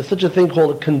says that there's such a thing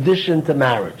called a condition to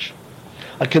marriage.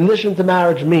 A condition to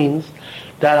marriage means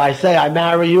that I say, I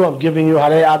marry you, I'm giving you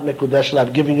Harei Ad Mekudesh,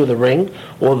 I'm giving you the ring,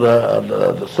 or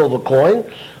the silver coin,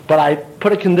 but I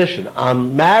put a condition.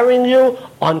 I'm marrying you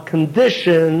on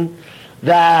condition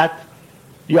that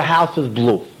your house is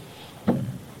blue.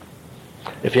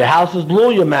 If your house is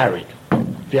blue, you're married.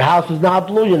 If your house is not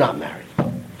blue, you're not married.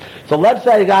 So let's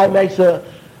say a guy makes a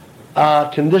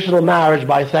conditional marriage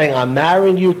by saying, I'm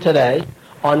marrying you today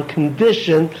on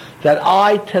condition that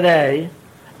I today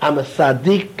am a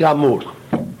Sadiq Gamur.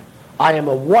 I am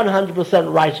a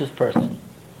 100% righteous person.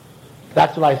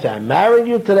 That's what I say. I'm marrying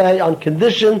you today on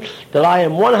condition that I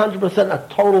am 100%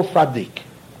 a total Sadiq.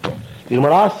 The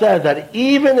Gemara says that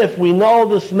even if we know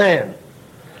this man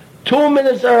 2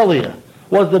 minutes earlier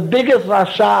was the biggest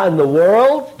Rasha in the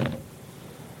world,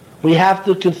 we have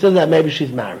to consider that maybe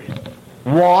she's married.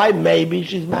 Why maybe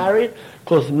she's married?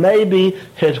 Because maybe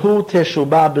Hedhu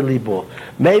Teshubah B'libo.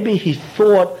 Maybe he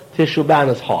thought Teshubah in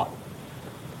his heart.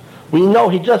 We know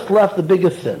he just left the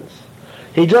biggest sins.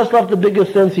 He just left the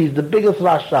biggest sins. He's the biggest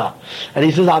Rasha. And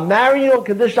he says, I'm marrying you on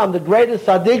condition I'm the greatest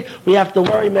Sadiq. We have to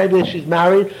worry maybe if she's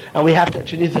married, and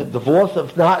she needs a divorce,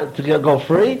 if not, to go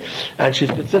free. And she's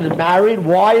considered married.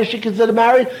 Why is she considered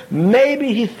married?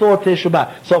 Maybe he thought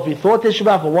Teshuvah. So if he thought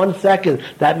Teshuvah for 1 second,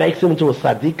 that makes him into a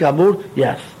Sadiq Gamur?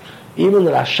 Yes. Even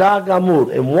the Rasha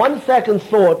Gamur, in 1 second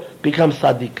thought, becomes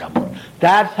Sadiq Gamur.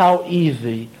 That's how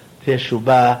easy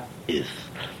Teshuvah is.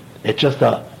 It's just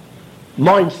a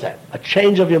mindset, a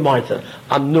change of your mindset.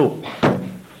 I'm new.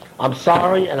 I'm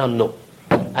sorry and I'm new.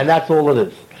 And that's all it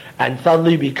is. And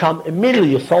suddenly you become,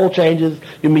 immediately your soul changes,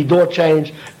 your midor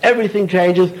change, everything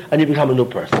changes, and you become a new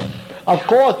person. Of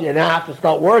course, you now have to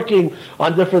start working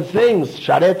on different things.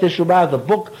 Shareh Teshuvah, the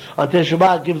book on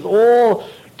Teshuvah, gives all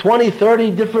 20,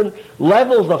 30 different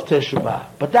levels of Teshuvah.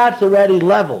 But that's already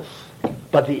levels.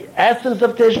 But the essence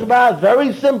of Teshuvah is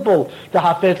very simple, the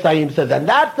Hafez Chaim says. And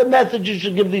that's the message you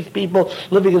should give these people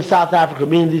living in South Africa,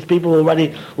 meaning these people who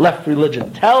already left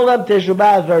religion. Tell them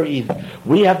Teshuvah is very easy.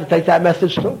 We have to take that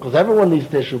message too, because everyone needs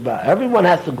Teshuvah. Everyone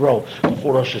has to grow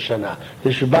before Rosh Hashanah.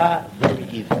 Teshuvah is very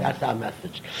easy. That's our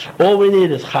message. All we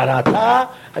need is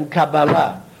Charata and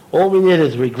Kabbalah. All we need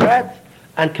is regret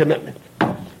and commitment.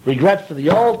 Regret for the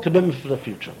old, commitment for the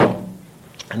future.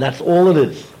 And that's all it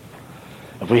is.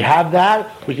 If we have that,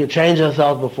 we can change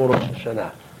ourselves before Rosh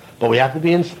Hashanah. But we have to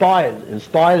be inspired.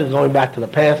 Inspired is going back to the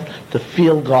past to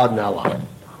feel God in our life.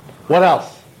 What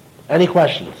else? Any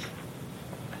questions?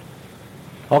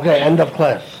 Okay, end of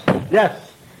class.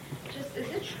 Yes? Just, is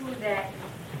it true that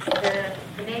the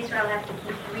Bnei Israel have to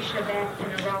keep 3 Shabbats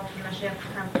in a row for Mashiach to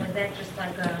come? Or is that just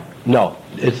like a... No.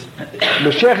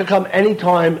 Mashiach can come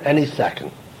anytime, any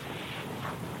second.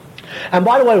 And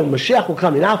by the way, when Mashiach will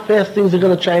come, you know how fast things are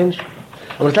going to change?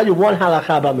 I'm going to tell you one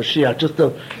halakha about Mashiach, just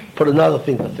to put another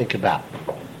thing to think about.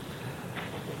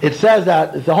 It says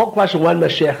that, it's the whole question when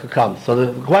Mashiach comes. So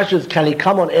the question is, can he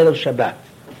come on Erev Shabbat?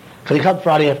 Can he come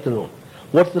Friday afternoon?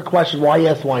 What's the question? Why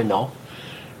yes, why no?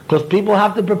 Because people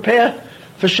have to prepare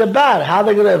for Shabbat. How are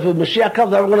they going to, if Mashiach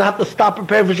comes, they're going to have to stop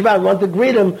preparing for Shabbat and run to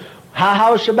greet him.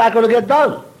 How is Shabbat going to get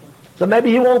done? So maybe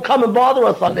he won't come and bother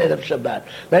us on Erev Shabbat.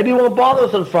 Maybe he won't bother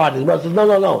us on Friday. The Rebbe says,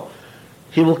 no.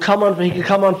 He can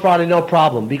come on Friday, no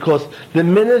problem, because the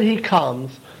minute he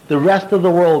comes, the rest of the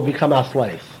world become our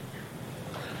slaves.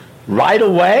 Right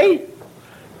away,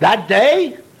 that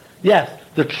day, yes,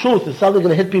 the truth is suddenly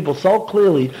going to hit people so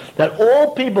clearly that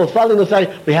all people suddenly going to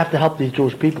say, we have to help these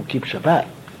Jewish people keep Shabbat.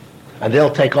 And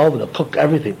they'll take over, they'll cook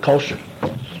everything kosher.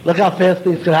 Look how fast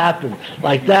things can happen,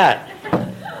 like that.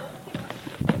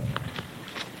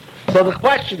 So the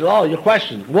question, your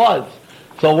question was,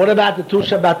 so what about the 2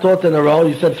 Shabbatot in a row?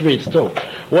 You said 3, it's 2.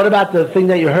 What about the thing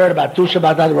that you heard about 2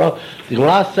 Shabbatot in a row? The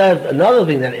Gemara says another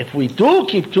thing, that if we do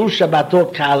keep 2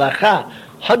 Shabbatot k'halakha,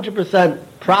 100%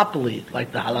 properly,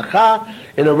 like the halakha,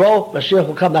 in a row, Mashiach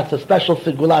will come. That's a special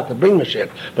sigula to bring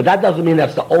Mashiach. But that doesn't mean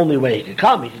that's the only way he can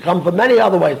come. He can come from many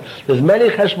other ways. There's many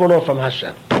cheshbonot from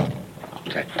Hashem.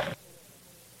 Okay.